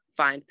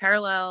 find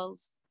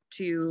parallels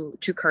to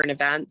current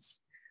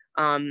events.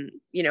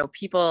 You know,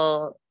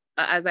 people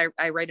as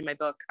I write in my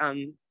book,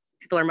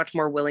 people are much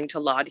more willing to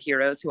laud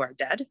heroes who are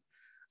dead.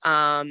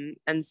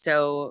 And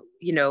so,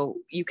 you know,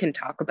 you can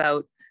talk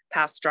about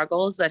past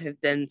struggles that have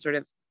been sort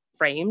of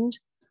framed,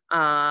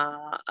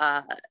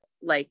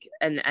 like,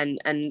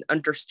 and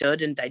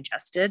understood and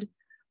digested,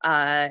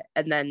 and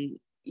then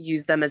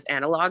use them as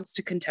analogs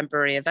to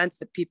contemporary events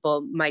that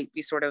people might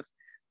be sort of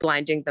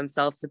blinding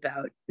themselves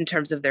about in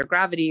terms of their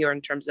gravity or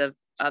in terms of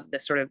the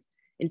sort of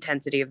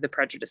intensity of the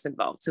prejudice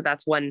involved. So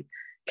that's one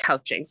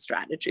couching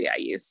strategy I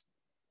use.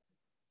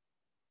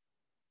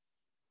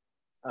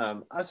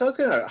 So I was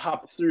going to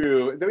hop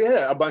through. We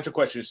had a bunch of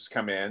questions just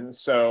come in.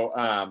 So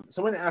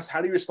someone asked,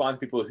 how do you respond to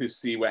people who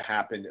see what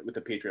happened with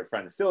the Patriot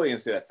Front in Philly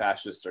and say that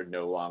fascists are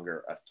no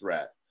longer a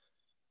threat?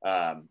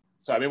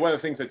 So, I mean, one of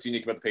the things that's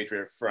unique about the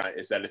Patriot Front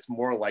is that it's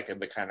more like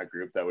the kind of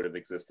group that would have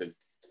existed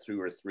 2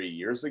 or 3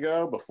 years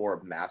ago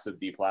before massive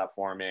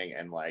deplatforming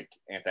and like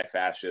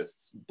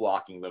anti-fascists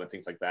blocking them and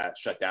things like that,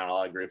 shut down a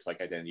lot of groups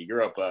like Identity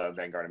Europa,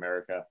 Vanguard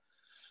America.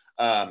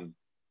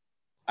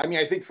 I mean,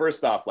 I think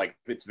first off, like,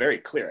 it's very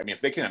clear. I mean,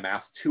 if they can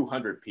amass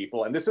 200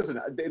 people, and this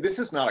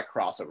is not a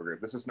crossover group.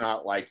 This is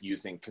not like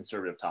using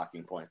conservative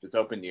talking points. It's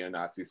open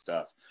neo-Nazi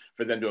stuff.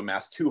 For them to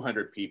amass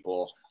 200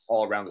 people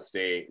all around the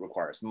state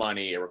requires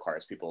money. It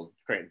requires people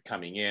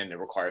coming in. It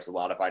requires a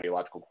lot of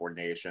ideological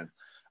coordination.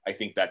 I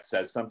think that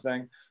says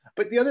something.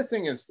 But the other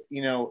thing is,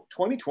 you know,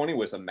 2020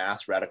 was a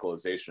mass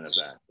radicalization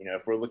event. You know,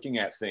 if we're looking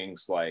at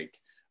things like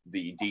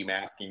the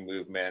demasking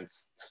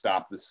movements,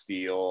 Stop the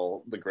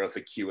Steal, the growth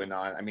of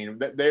QAnon. I mean,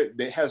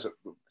 it has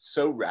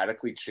so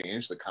radically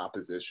changed the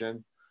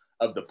composition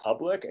of the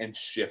public and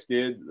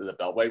shifted the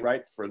Beltway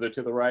right further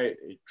to the right.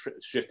 It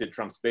shifted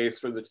Trump's base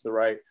further to the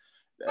right.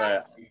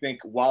 I think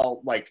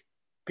while like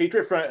the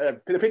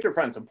Patriot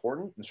Front is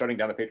important, and shutting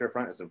down the Patriot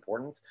Front is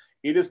important,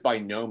 it is by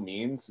no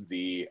means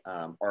the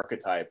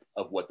archetype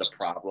of what the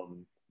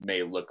problem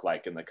may look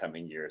like in the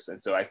coming years.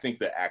 And so I think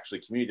that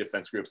actually community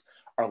defense groups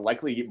are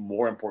likely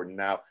more important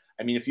now.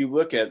 I mean, if you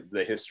look at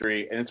the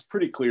history, and it's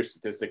pretty clear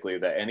statistically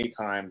that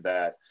anytime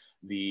that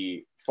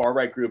the far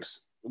right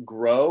groups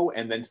grow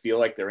and then feel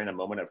like they're in a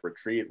moment of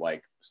retreat,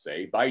 like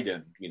say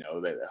Biden, you know,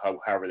 that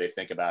however they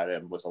think about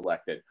him was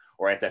elected,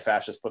 or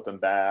anti-fascists push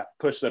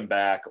them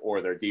back,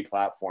 or they're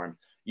deplatformed,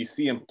 you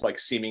see them like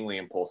seemingly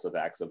impulsive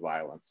acts of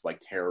violence, like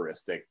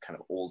terroristic, kind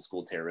of old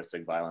school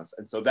terroristic violence.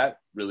 And so that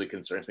really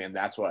concerns me. And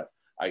that's what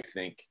I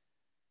think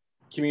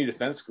community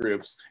defense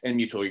groups and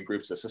mutual aid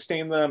groups that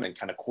sustain them and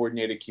kind of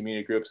coordinated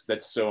community groups,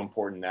 that's so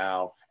important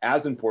now,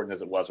 as important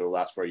as it was over the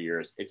last 4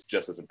 years. It's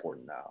just as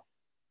important now.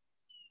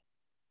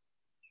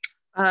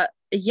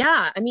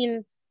 Yeah, I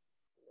mean,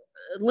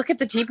 look at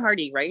the Tea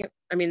Party, right?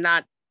 I mean,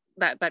 that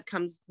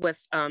comes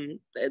with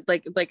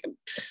like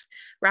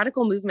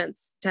radical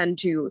movements tend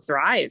to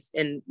thrive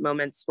in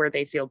moments where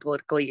they feel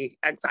politically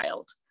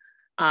exiled.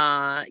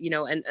 You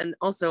know, and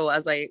also,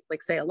 as I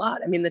like say a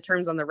lot, I mean, the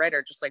terms on the right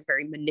are just like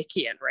very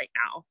Manichaean right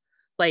now.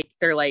 Like,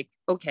 they're like,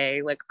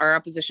 okay, like our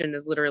opposition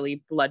is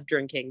literally blood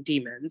drinking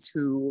demons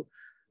who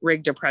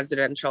rigged a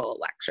presidential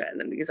election.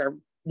 And these are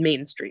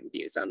mainstream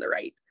views on the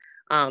right.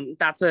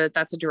 That's a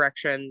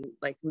direction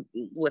like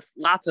with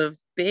lots of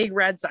big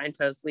red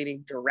signposts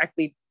leading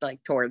directly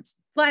like towards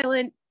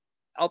violent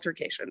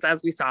altercations,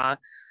 as we saw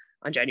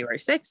on January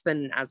 6th.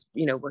 And as,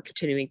 you know, we're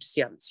continuing to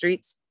see on the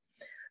streets.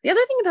 The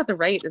other thing about the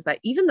right is that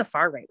even the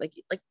far right, like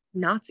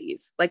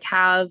Nazis, like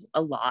have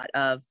a lot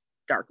of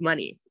dark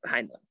money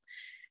behind them.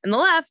 And the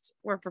left,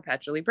 we're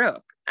perpetually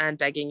broke and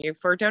begging you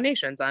for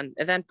donations on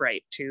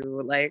Eventbrite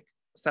to like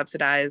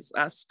subsidize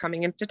us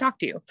coming in to talk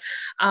to you.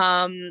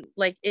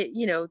 Like it,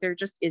 you know, there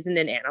just isn't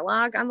an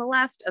analog on the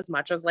left as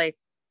much as like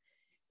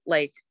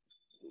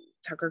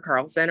Tucker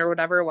Carlson or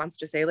whatever wants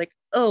to say like,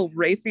 oh,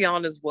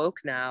 Raytheon is woke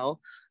now.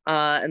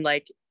 And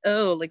like,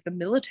 oh, like the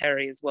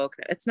military is woke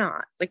now. It's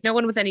not. Like no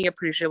one with any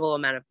appreciable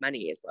amount of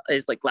money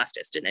is like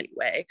leftist in any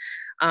way.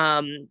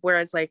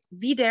 Whereas like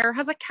VDare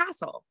has a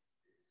castle.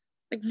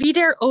 Like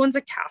VDare owns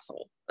a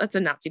castle. That's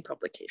a Nazi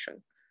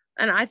publication.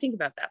 And I think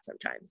about that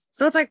sometimes.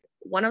 So it's like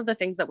one of the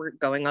things that we're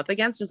going up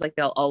against is like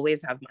they'll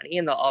always have money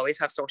and they'll always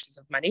have sources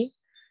of money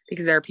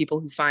because there are people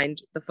who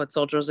find the foot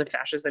soldiers of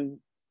fascism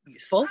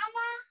useful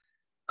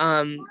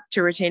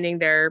to retaining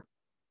their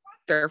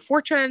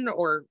fortune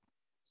or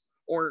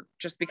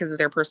just because of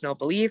their personal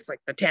beliefs.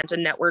 Like the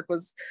Tantan network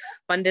was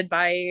funded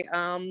by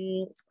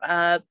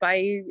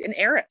an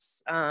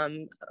heiress.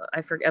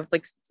 I forget,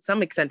 like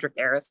some eccentric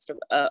heiress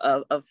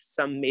of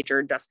some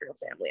major industrial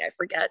family. I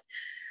forget.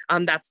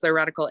 That's the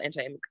radical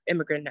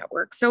anti-immigrant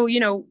network. So,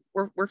 you know,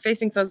 we're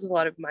facing foes with a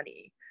lot of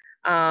money.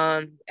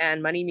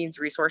 And money means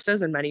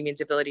resources, and money means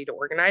ability to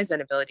organize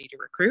and ability to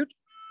recruit.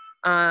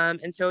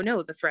 And so,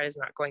 no, the threat is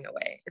not going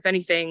away. If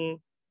anything,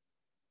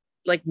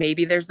 like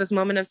maybe there's this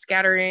moment of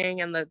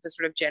scattering and the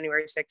sort of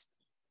January 6th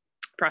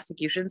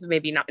prosecutions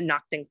maybe not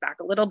knock things back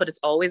a little, but it's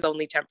always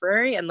only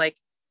temporary. And like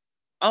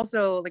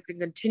also like the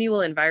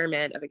continual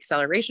environment of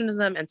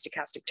accelerationism and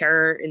stochastic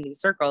terror in these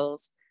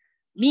circles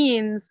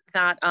means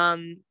that,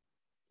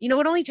 you know,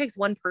 it only takes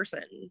one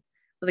person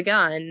with a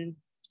gun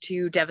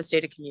to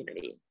devastate a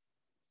community,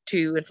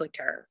 to inflict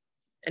terror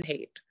and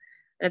hate.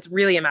 And it's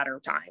really a matter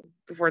of time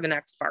before the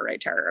next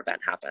far-right terror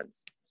event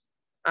happens.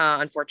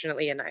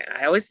 Unfortunately, and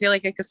I always feel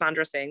like a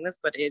Cassandra saying this,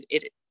 but it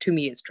to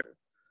me is true.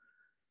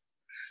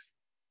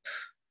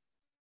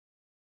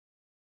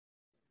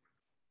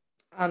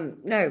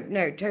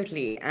 No,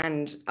 totally.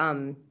 And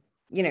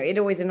it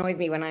always annoys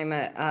me when I'm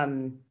at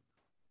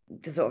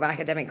the sort of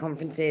academic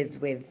conferences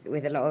with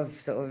a lot of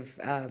sort of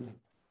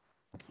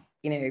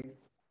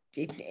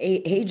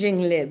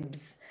aging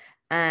libs,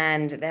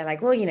 and they're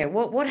like, well,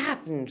 what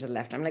happened to the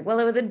left? I'm like, well,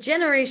 there was a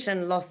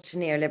generation lost to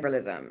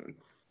neoliberalism,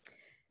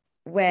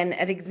 when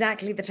at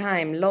exactly the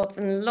time lots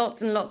and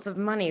lots and lots of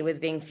money was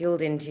being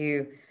fueled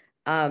into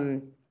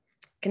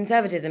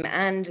conservatism,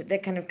 and the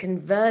kind of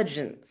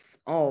convergence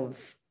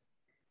of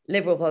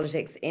liberal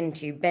politics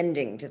into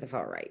bending to the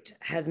far right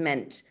has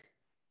meant,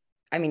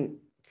 I mean,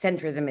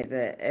 centrism is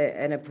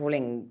an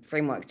appalling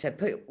framework to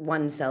put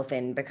oneself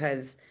in,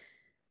 because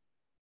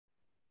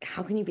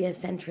how can you be a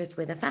centrist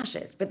with a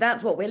fascist? But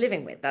that's what we're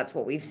living with. That's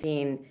what we've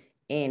seen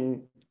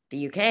in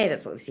the UK.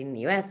 That's what we've seen in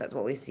the US. That's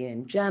what we've seen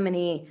in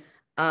Germany.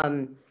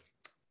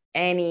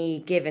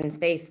 Any given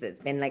space that's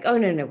been like, oh,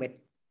 no, we're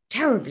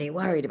terribly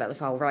worried about the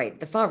far right.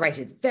 The far right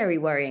is very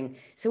worrying.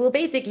 So we'll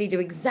basically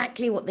do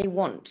exactly what they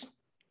want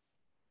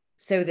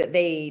so that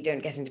they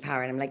don't get into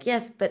power. And I'm like,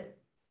 yes, but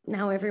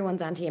now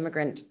everyone's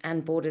anti-immigrant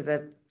and borders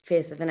are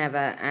fiercer than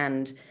ever.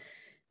 And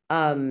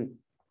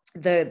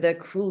the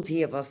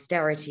cruelty of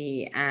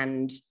austerity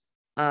and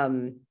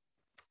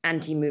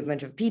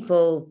anti-movement of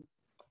people,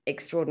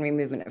 extraordinary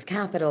movement of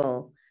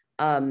capital,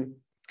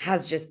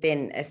 has just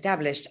been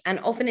established, and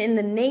often in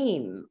the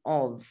name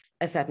of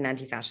a certain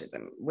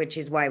anti-fascism, which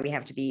is why we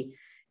have to be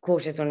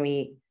cautious when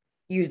we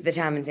use the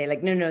term and say,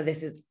 like, no,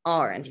 this is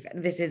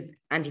this is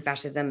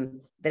anti-fascism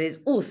that is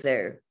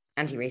also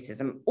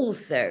anti-racism,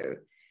 also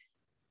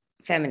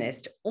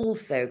feminist,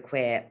 also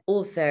queer,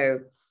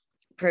 also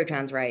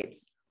pro-trans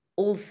rights,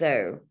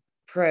 also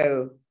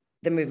pro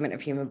the movement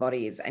of human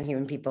bodies and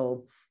human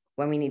people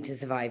when we need to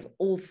survive,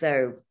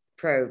 also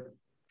pro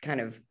kind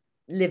of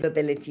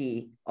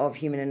livability of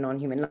human and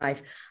non-human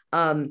life,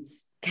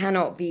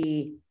 cannot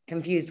be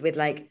confused with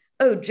like,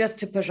 oh, just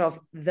to push off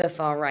the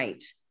far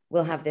right,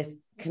 we'll have this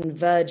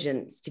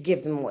convergence to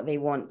give them what they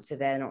want, so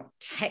they're not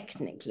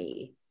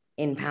technically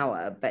in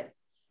power, but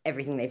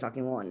everything they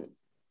fucking want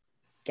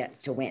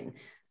gets to win.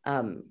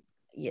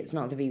 It's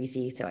not the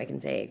BBC, so I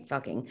can say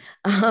fucking.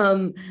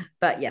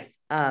 But yes.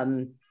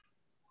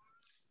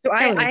 So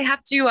I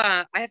have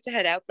to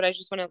head out, but I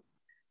just want to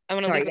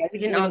leave we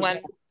didn't answer one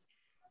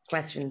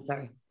question.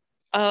 Sorry.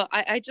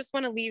 I just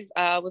want to leave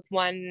with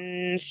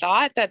one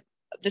thought, that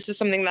this is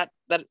something that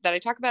I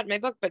talk about in my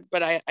book,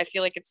 but I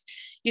feel like it's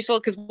useful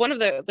because one of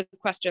the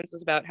questions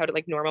was about how to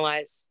like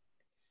normalize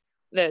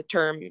the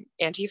term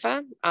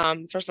Antifa.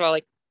 First of all,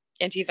 like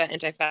Antifa,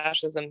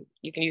 anti-fascism,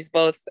 you can use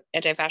both.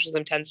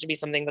 Anti-fascism tends to be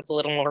something that's a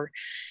little more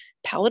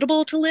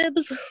palatable to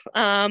libs.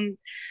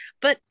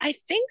 But I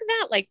think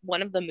that like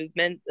one of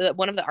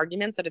the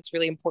arguments that it's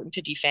really important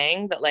to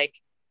defang, that like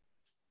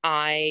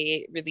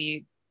I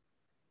really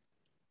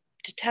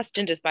detest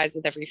and despise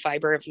with every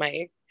fiber of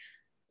my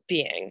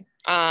being,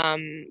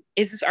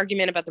 is this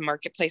argument about the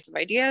marketplace of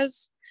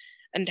ideas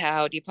and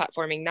how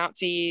deplatforming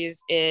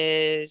Nazis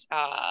is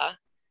a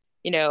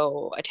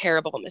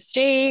terrible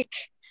mistake,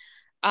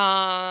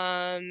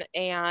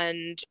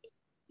 and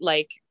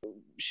like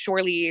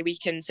surely we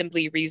can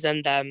simply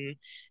reason them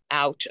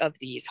out of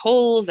these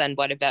holes, and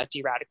what about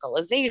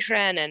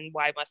de-radicalization, and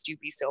why must you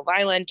be so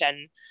violent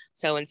and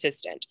so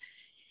insistent?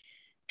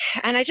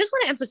 And I just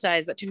want to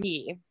emphasize that to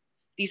me,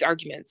 these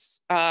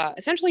arguments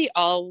essentially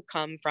all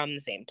come from the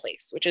same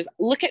place, which is,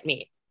 look at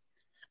me.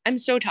 I'm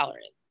so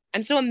tolerant.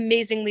 I'm so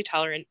amazingly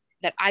tolerant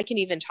that I can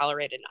even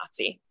tolerate a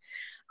Nazi.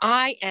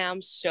 I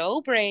am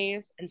so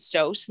brave and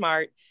so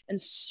smart and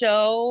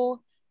so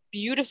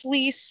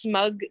beautifully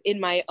smug in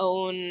my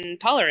own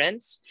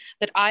tolerance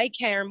that I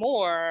care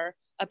more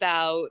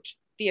about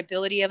the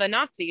ability of a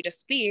Nazi to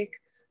speak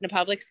in a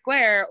public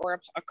square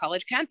or a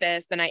college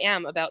campus than I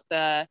am about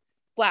the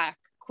Black,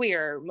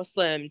 queer,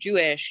 Muslim,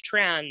 Jewish,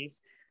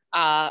 trans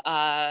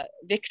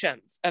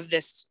victims of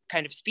this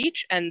kind of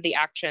speech and the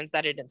actions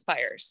that it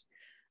inspires.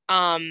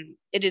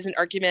 It is an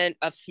argument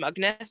of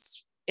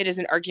smugness. It is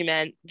an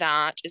argument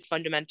that is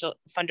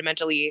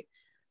fundamentally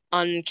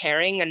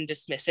uncaring and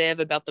dismissive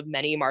about the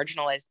many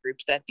marginalized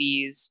groups that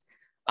these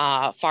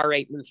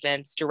far-right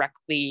movements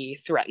directly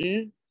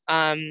threaten.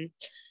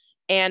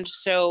 And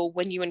so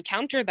when you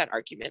encounter that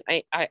argument,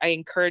 I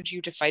encourage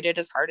you to fight it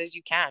as hard as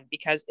you can,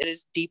 because it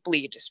is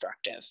deeply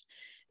destructive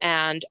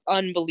and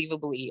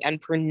unbelievably and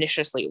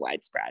perniciously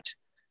widespread.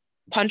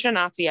 Punch a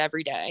Nazi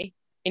every day,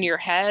 in your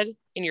head,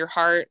 in your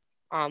heart,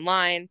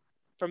 online,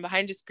 from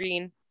behind a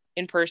screen,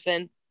 in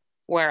person,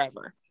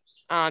 wherever.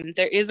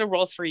 There is a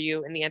role for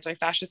you in the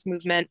anti-fascist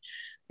movement,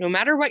 no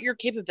matter what your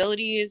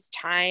capabilities,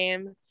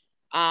 time,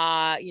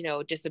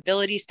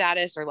 disability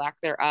status or lack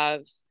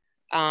thereof,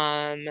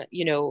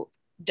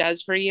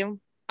 does for you.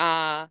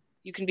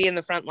 You can be in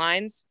the front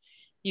lines.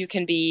 You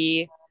can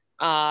be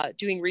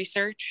doing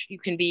research, you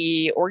can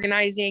be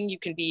organizing, you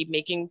can be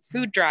making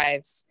food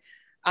drives,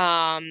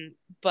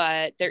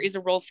 but there is a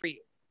role for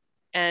you,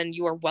 and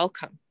you are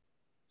welcome.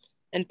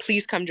 And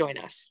please come join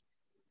us.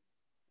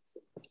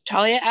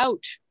 Talia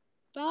out.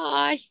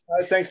 Bye.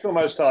 Thanks so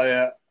much,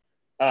 Talia.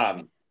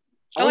 And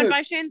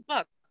buy Shane's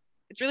book.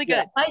 It's really good.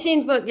 Yeah, buy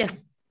Shane's book,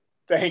 yes.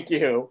 Thank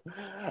you.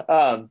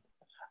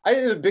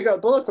 I big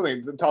up bullet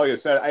something that Talia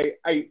said.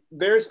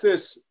 There's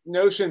this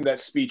notion that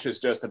speech is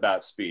just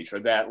about speech, or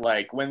that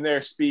like when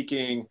they're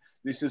speaking,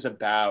 this is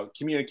about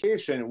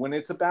communication, when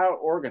it's about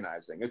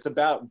organizing, it's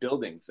about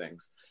building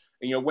things.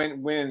 And, you know,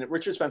 when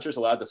Richard Spencer's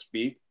allowed to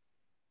speak,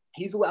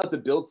 he's allowed to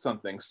build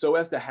something so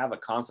as to have a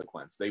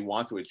consequence. They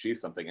want to achieve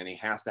something, and he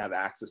has to have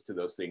access to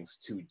those things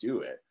to do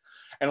it.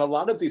 And a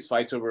lot of these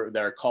fights over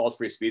that are called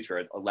free speech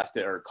or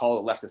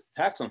called leftist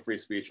attacks on free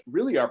speech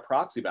really are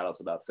proxy battles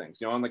about things.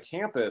 You know, on the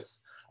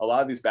campus, a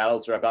lot of these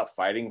battles are about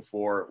fighting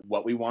for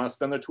what we want to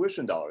spend their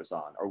tuition dollars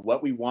on, or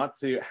what we want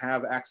to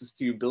have access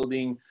to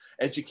building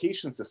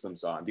education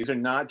systems on. These are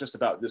not just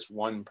about this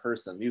one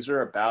person. These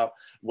are about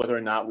whether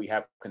or not we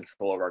have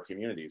control of our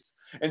communities.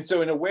 And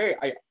so in a way,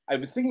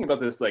 I've been thinking about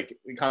this, like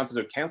the concept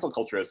of cancel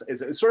culture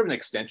is sort of an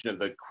extension of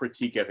the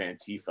critique of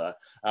Antifa,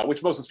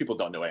 which most people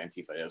don't know what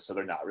Antifa is, so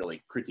they're not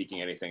really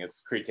critiquing anything.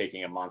 It's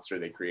critiquing a monster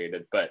they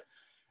created. But,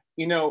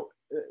 you know,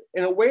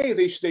 in a way,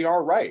 they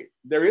are right.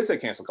 There is a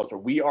cancel culture.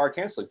 We are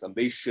canceling them.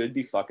 They should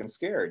be fucking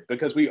scared,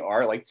 because we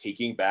are like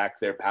taking back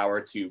their power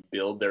to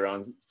build their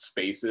own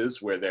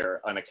spaces where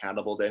they're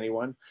unaccountable to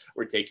anyone.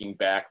 We're taking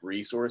back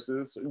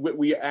resources.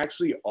 We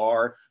actually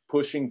are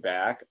pushing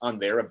back on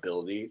their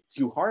ability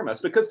to harm us,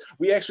 because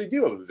we actually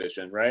do have a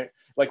vision, right?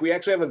 Like we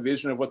actually have a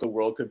vision of what the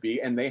world could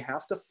be, and they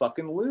have to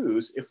fucking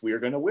lose if we're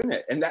going to win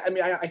it. And that, I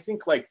mean, I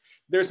think like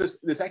there's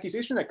this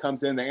accusation that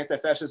comes in that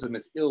anti-fascism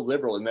is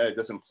illiberal and that it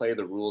doesn't play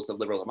the rules of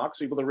liberal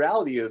democracy. But the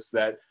reality is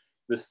that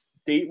the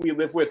state we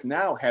live with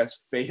now has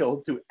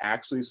failed to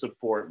actually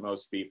support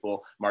most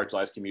people,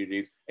 marginalized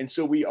communities. And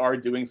so we are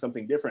doing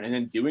something different. And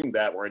in doing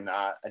that, we're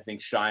not, I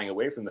think, shying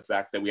away from the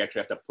fact that we actually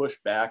have to push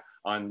back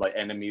on like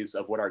enemies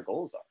of what our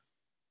goals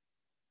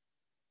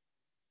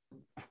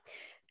are.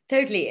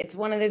 Totally. It's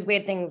one of those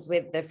weird things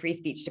with the free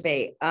speech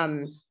debate.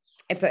 I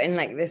put in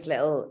like this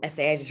little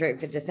essay I just wrote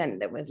for Dissent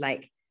that was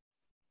like,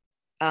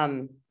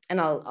 and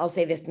I'll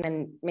say this and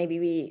then maybe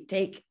we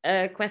take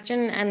a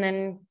question and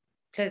then,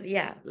 because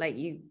yeah, like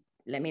you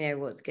let me know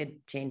what's good,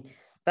 Jane.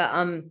 But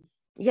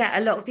yeah,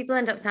 a lot of people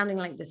end up sounding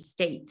like the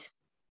state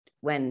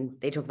when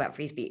they talk about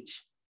free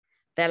speech.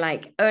 They're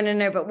like, oh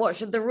no, but what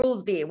should the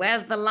rules be?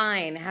 Where's the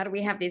line? How do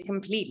we have these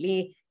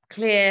completely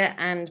clear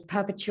and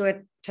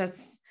perpetuitous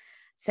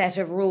set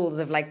of rules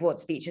of like what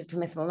speech is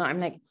permissible? No,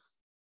 I'm like,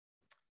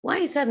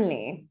 why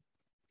suddenly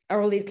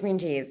are all these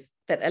communities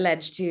that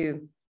allege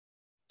to,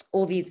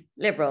 all these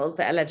liberals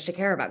that allege to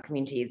care about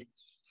communities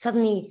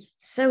suddenly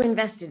so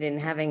invested in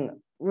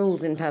having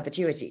rules in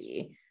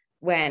perpetuity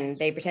when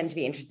they pretend to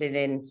be interested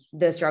in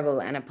the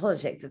struggle and a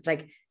politics? It's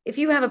like, if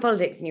you have a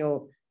politics and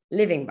you're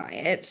living by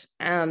it,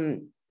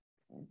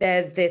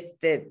 there's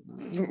the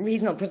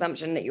reasonable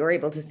presumption that you're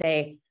able to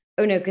say,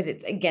 oh no, because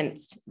it's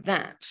against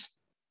that.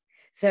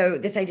 So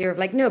this idea of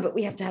like, no, but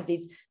we have to have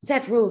these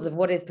set rules of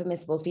what is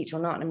permissible speech or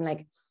not. And I'm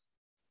like,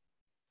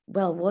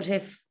 well, what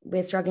if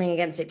we're struggling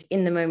against it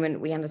in the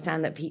moment? We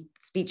understand that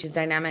speech is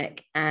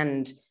dynamic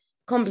and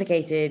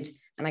complicated,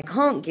 and I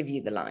can't give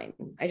you the line.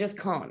 I just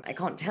can't. I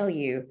can't tell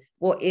you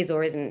what is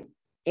or isn't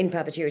in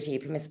perpetuity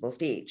permissible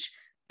speech.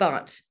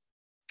 But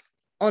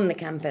on the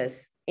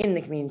campus, in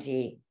the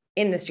community,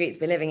 in the streets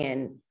we're living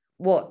in,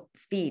 what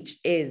speech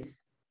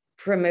is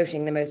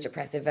promoting the most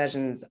oppressive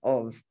versions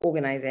of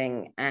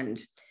organizing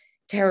and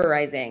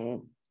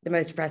terrorizing the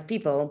most oppressed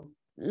people,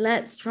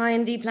 let's try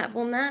and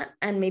deplatform that.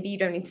 And maybe you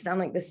don't need to sound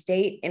like the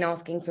state in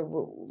asking for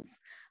rules.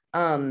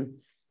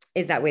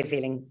 Is that weird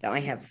feeling that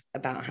I have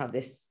about how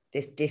this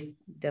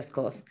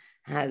discourse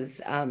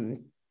has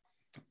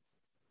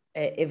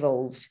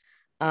evolved.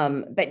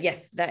 But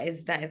yes, that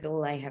is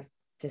all I have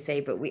to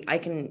say. But I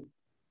can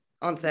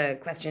answer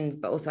questions,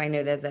 but also I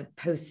know there's a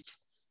post.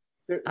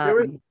 There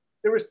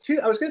was two.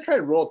 I was going to try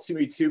to roll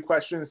two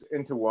questions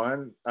into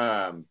one.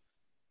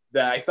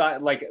 That I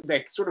thought like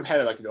they sort of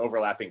had like an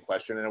overlapping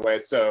question in a way.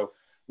 So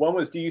one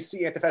was, do you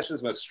see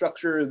anti-fascism as a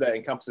structure that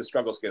encompasses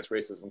struggles against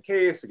racism,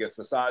 caste, against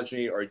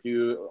misogyny, or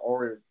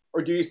do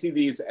you see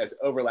these as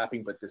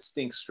overlapping but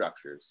distinct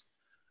structures?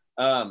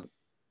 And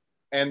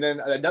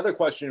then another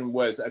question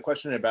was a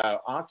question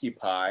about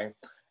Occupy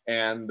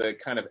and the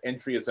kind of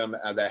entryism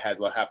that had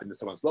happened to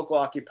someone's local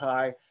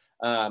Occupy.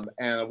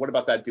 And what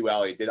about that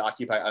duality? Did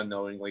Occupy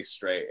unknowingly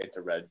stray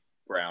into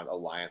red-brown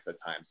alliance at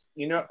times?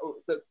 You know,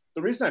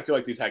 the reason I feel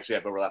like these actually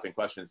have overlapping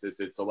questions is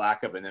it's a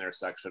lack of an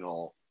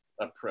intersectional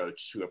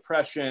approach to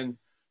oppression,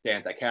 to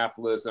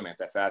anti-capitalism,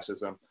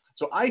 anti-fascism.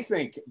 So I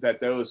think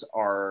that those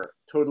are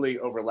totally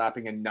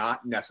overlapping and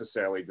not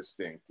necessarily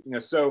distinct. You know,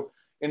 so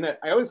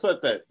I always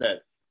thought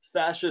that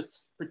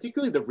fascists,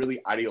 particularly the really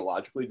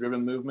ideologically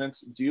driven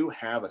movements, do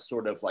have a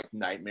sort of like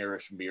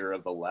nightmarish mirror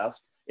of the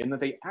left in that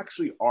they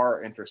actually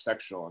are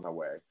intersectional in a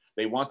way.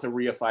 They want to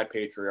reify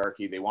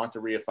patriarchy. They want to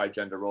reify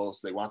gender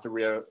roles. They want to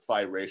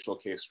reify racial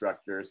case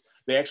structures.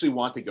 They actually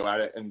want to go at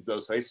it in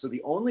those ways. So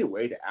the only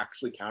way to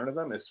actually counter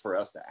them is for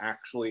us to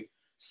actually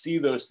see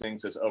those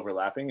things as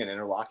overlapping and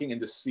interlocking,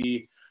 and to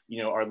see,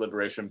 you know, our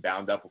liberation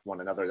bound up with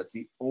one another. That's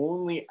the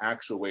only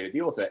actual way to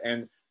deal with it.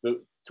 And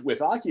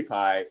with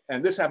Occupy,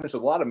 and this happens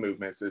with a lot of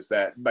movements, is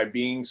that by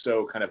being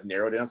so kind of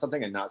narrowed in on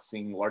something and not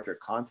seeing larger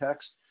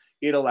context,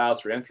 it allows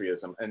for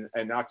entryism.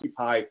 And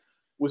Occupy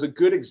was a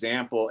good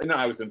example. And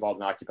I was involved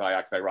in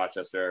Occupy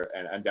Rochester,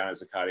 and down at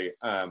Zuccotti.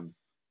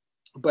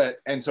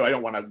 And so I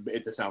don't want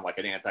it to sound like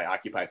an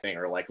anti-Occupy thing,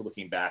 or like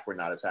looking back, we're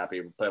not as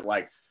happy, but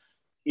like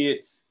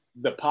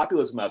the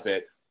populism of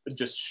it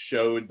just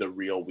showed the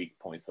real weak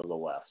points of the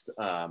left.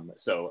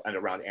 And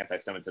around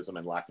anti-Semitism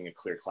and lacking a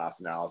clear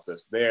class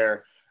analysis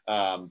there,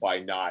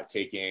 by not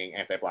taking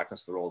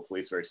anti-Blackness, the role of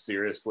police, very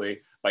seriously,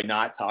 by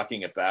not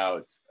talking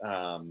about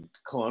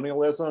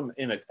colonialism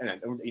in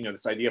you know,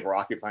 this idea of we're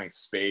occupying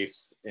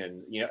space,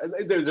 and you know,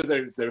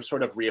 they're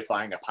sort of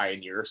reifying a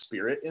pioneer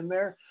spirit in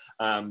there,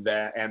 and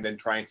then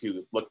trying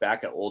to look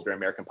back at older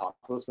American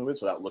populist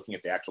movements without looking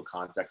at the actual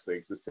context they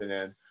existed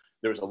in.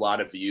 There was a lot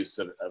of use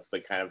of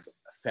the kind of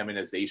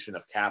feminization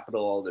of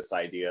capital, this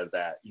idea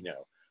that, you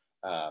know,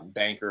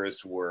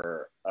 bankers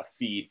were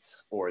effete,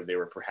 or they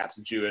were perhaps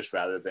Jewish,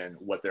 rather than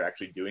what they're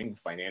actually doing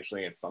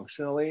financially and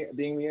functionally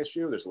being the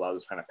issue. There's a lot of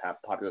those kind of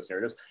populist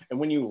narratives. And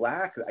when you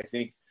lack, I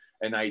think,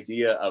 an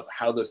idea of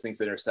how those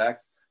things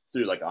intersect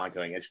through like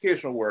ongoing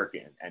educational work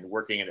and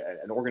working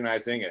and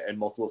organizing in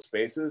multiple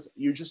spaces,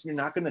 you're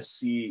not going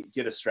to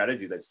get a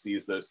strategy that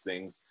sees those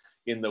things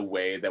in the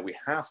way that we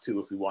have to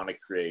if we want to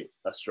create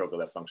a struggle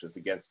that functions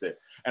against it.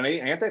 And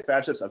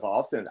anti-fascists have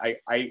often,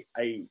 I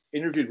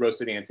interviewed Rose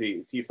City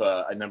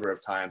Antifa a number of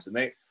times, and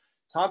they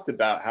talked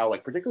about how,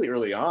 like, particularly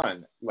early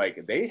on,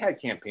 like, they had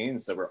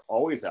campaigns that were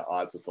always at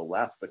odds with the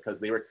left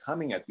because they were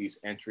coming at these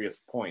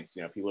entryist points.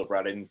 You know, people were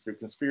brought in through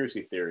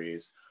conspiracy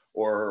theories,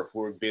 or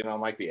who have been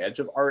on like the edge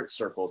of art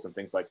circles and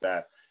things like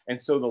that.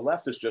 And so the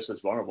left is just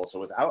as vulnerable.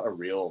 So without a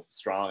real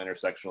strong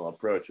intersectional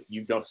approach,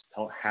 you don't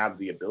have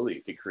the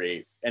ability to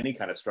create any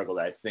kind of struggle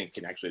that I think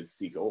can actually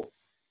see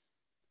goals.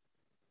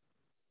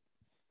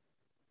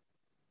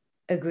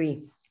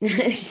 Agree.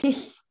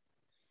 Yes,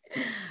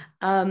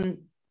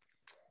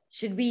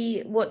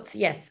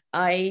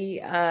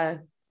 I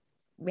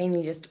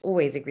mainly just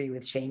always agree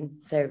with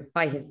Shane. So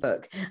buy his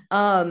book.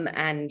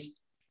 And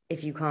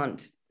if you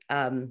can't,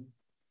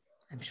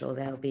 I'm sure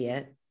there'll be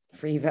a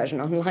free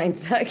version online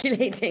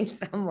circulating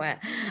somewhere,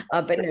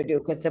 but no,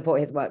 do support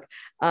his work.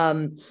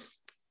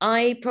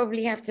 I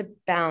probably have to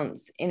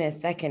bounce in a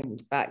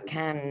second, but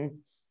can,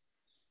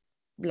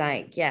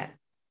 like, yeah.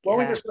 Well,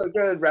 we just going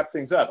to wrap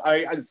things up.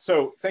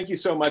 So thank you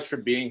so much for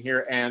being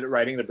here and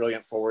writing the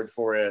brilliant foreword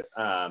for it.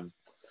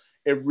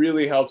 It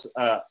really helps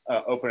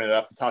open it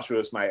up. Natasha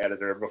was my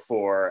editor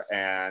before,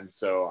 and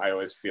so I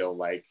always feel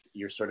like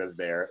you're sort of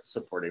there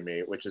supporting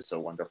me, which is so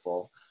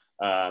wonderful.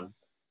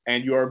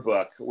 And your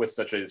book was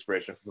such an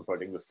inspiration for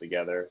putting this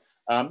together.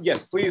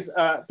 Yes, please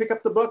pick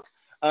up the book.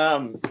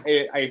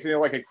 I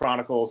feel like it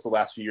chronicles the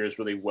last few years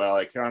really well.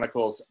 It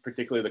chronicles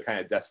particularly the kind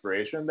of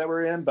desperation that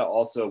we're in, but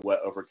also what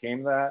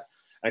overcame that.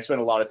 I spent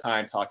a lot of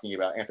time talking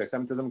about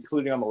anti-Semitism,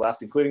 including on the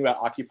left, including about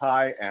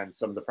Occupy and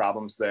some of the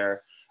problems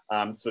there.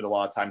 Spent a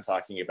lot of time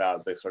talking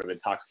about the sort of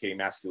intoxicating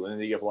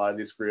masculinity of a lot of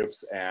these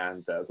groups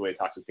and the way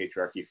toxic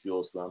patriarchy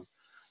fuels them.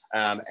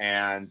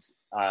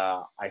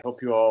 I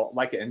hope you all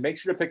like it, and make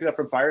sure to pick it up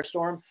from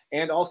Firestorm,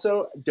 and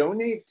also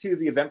donate to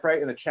the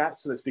Eventbrite in the chat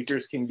so that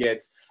speakers can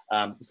get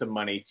some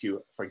money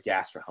for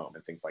gas for home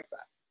and things like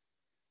that.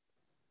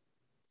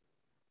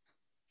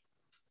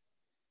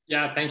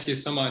 Yeah, thank you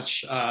so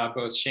much,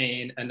 both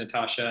Shane and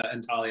Natasha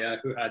and Talia,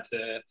 who had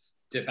to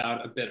dip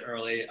out a bit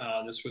early.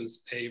 This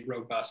was a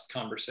robust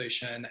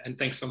conversation, and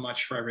thanks so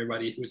much for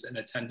everybody who's in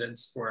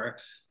attendance for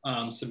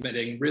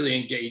submitting really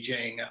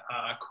engaging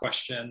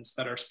questions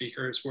that our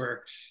speakers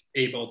were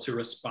able to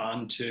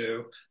respond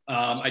to.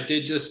 I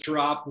did just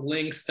drop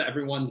links to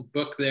everyone's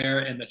book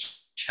there in the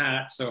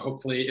chat, so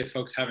hopefully if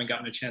folks haven't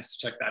gotten a chance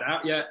to check that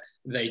out yet,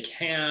 they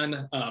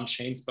can.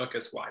 Shane's book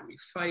is Why We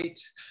Fight.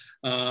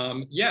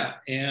 Yeah,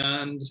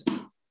 and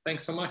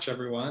thanks so much,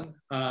 everyone.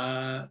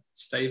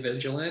 Stay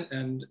vigilant,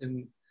 and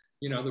in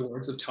the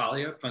words of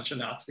Talia, punch a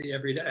Nazi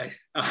every day.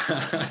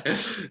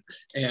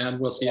 And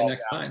we'll see you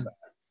next time.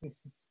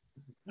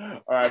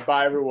 All right,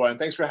 bye everyone.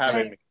 Thanks for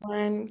having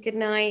me. Good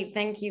night.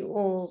 Thank you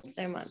all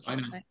so much. Bye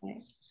now.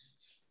 Bye.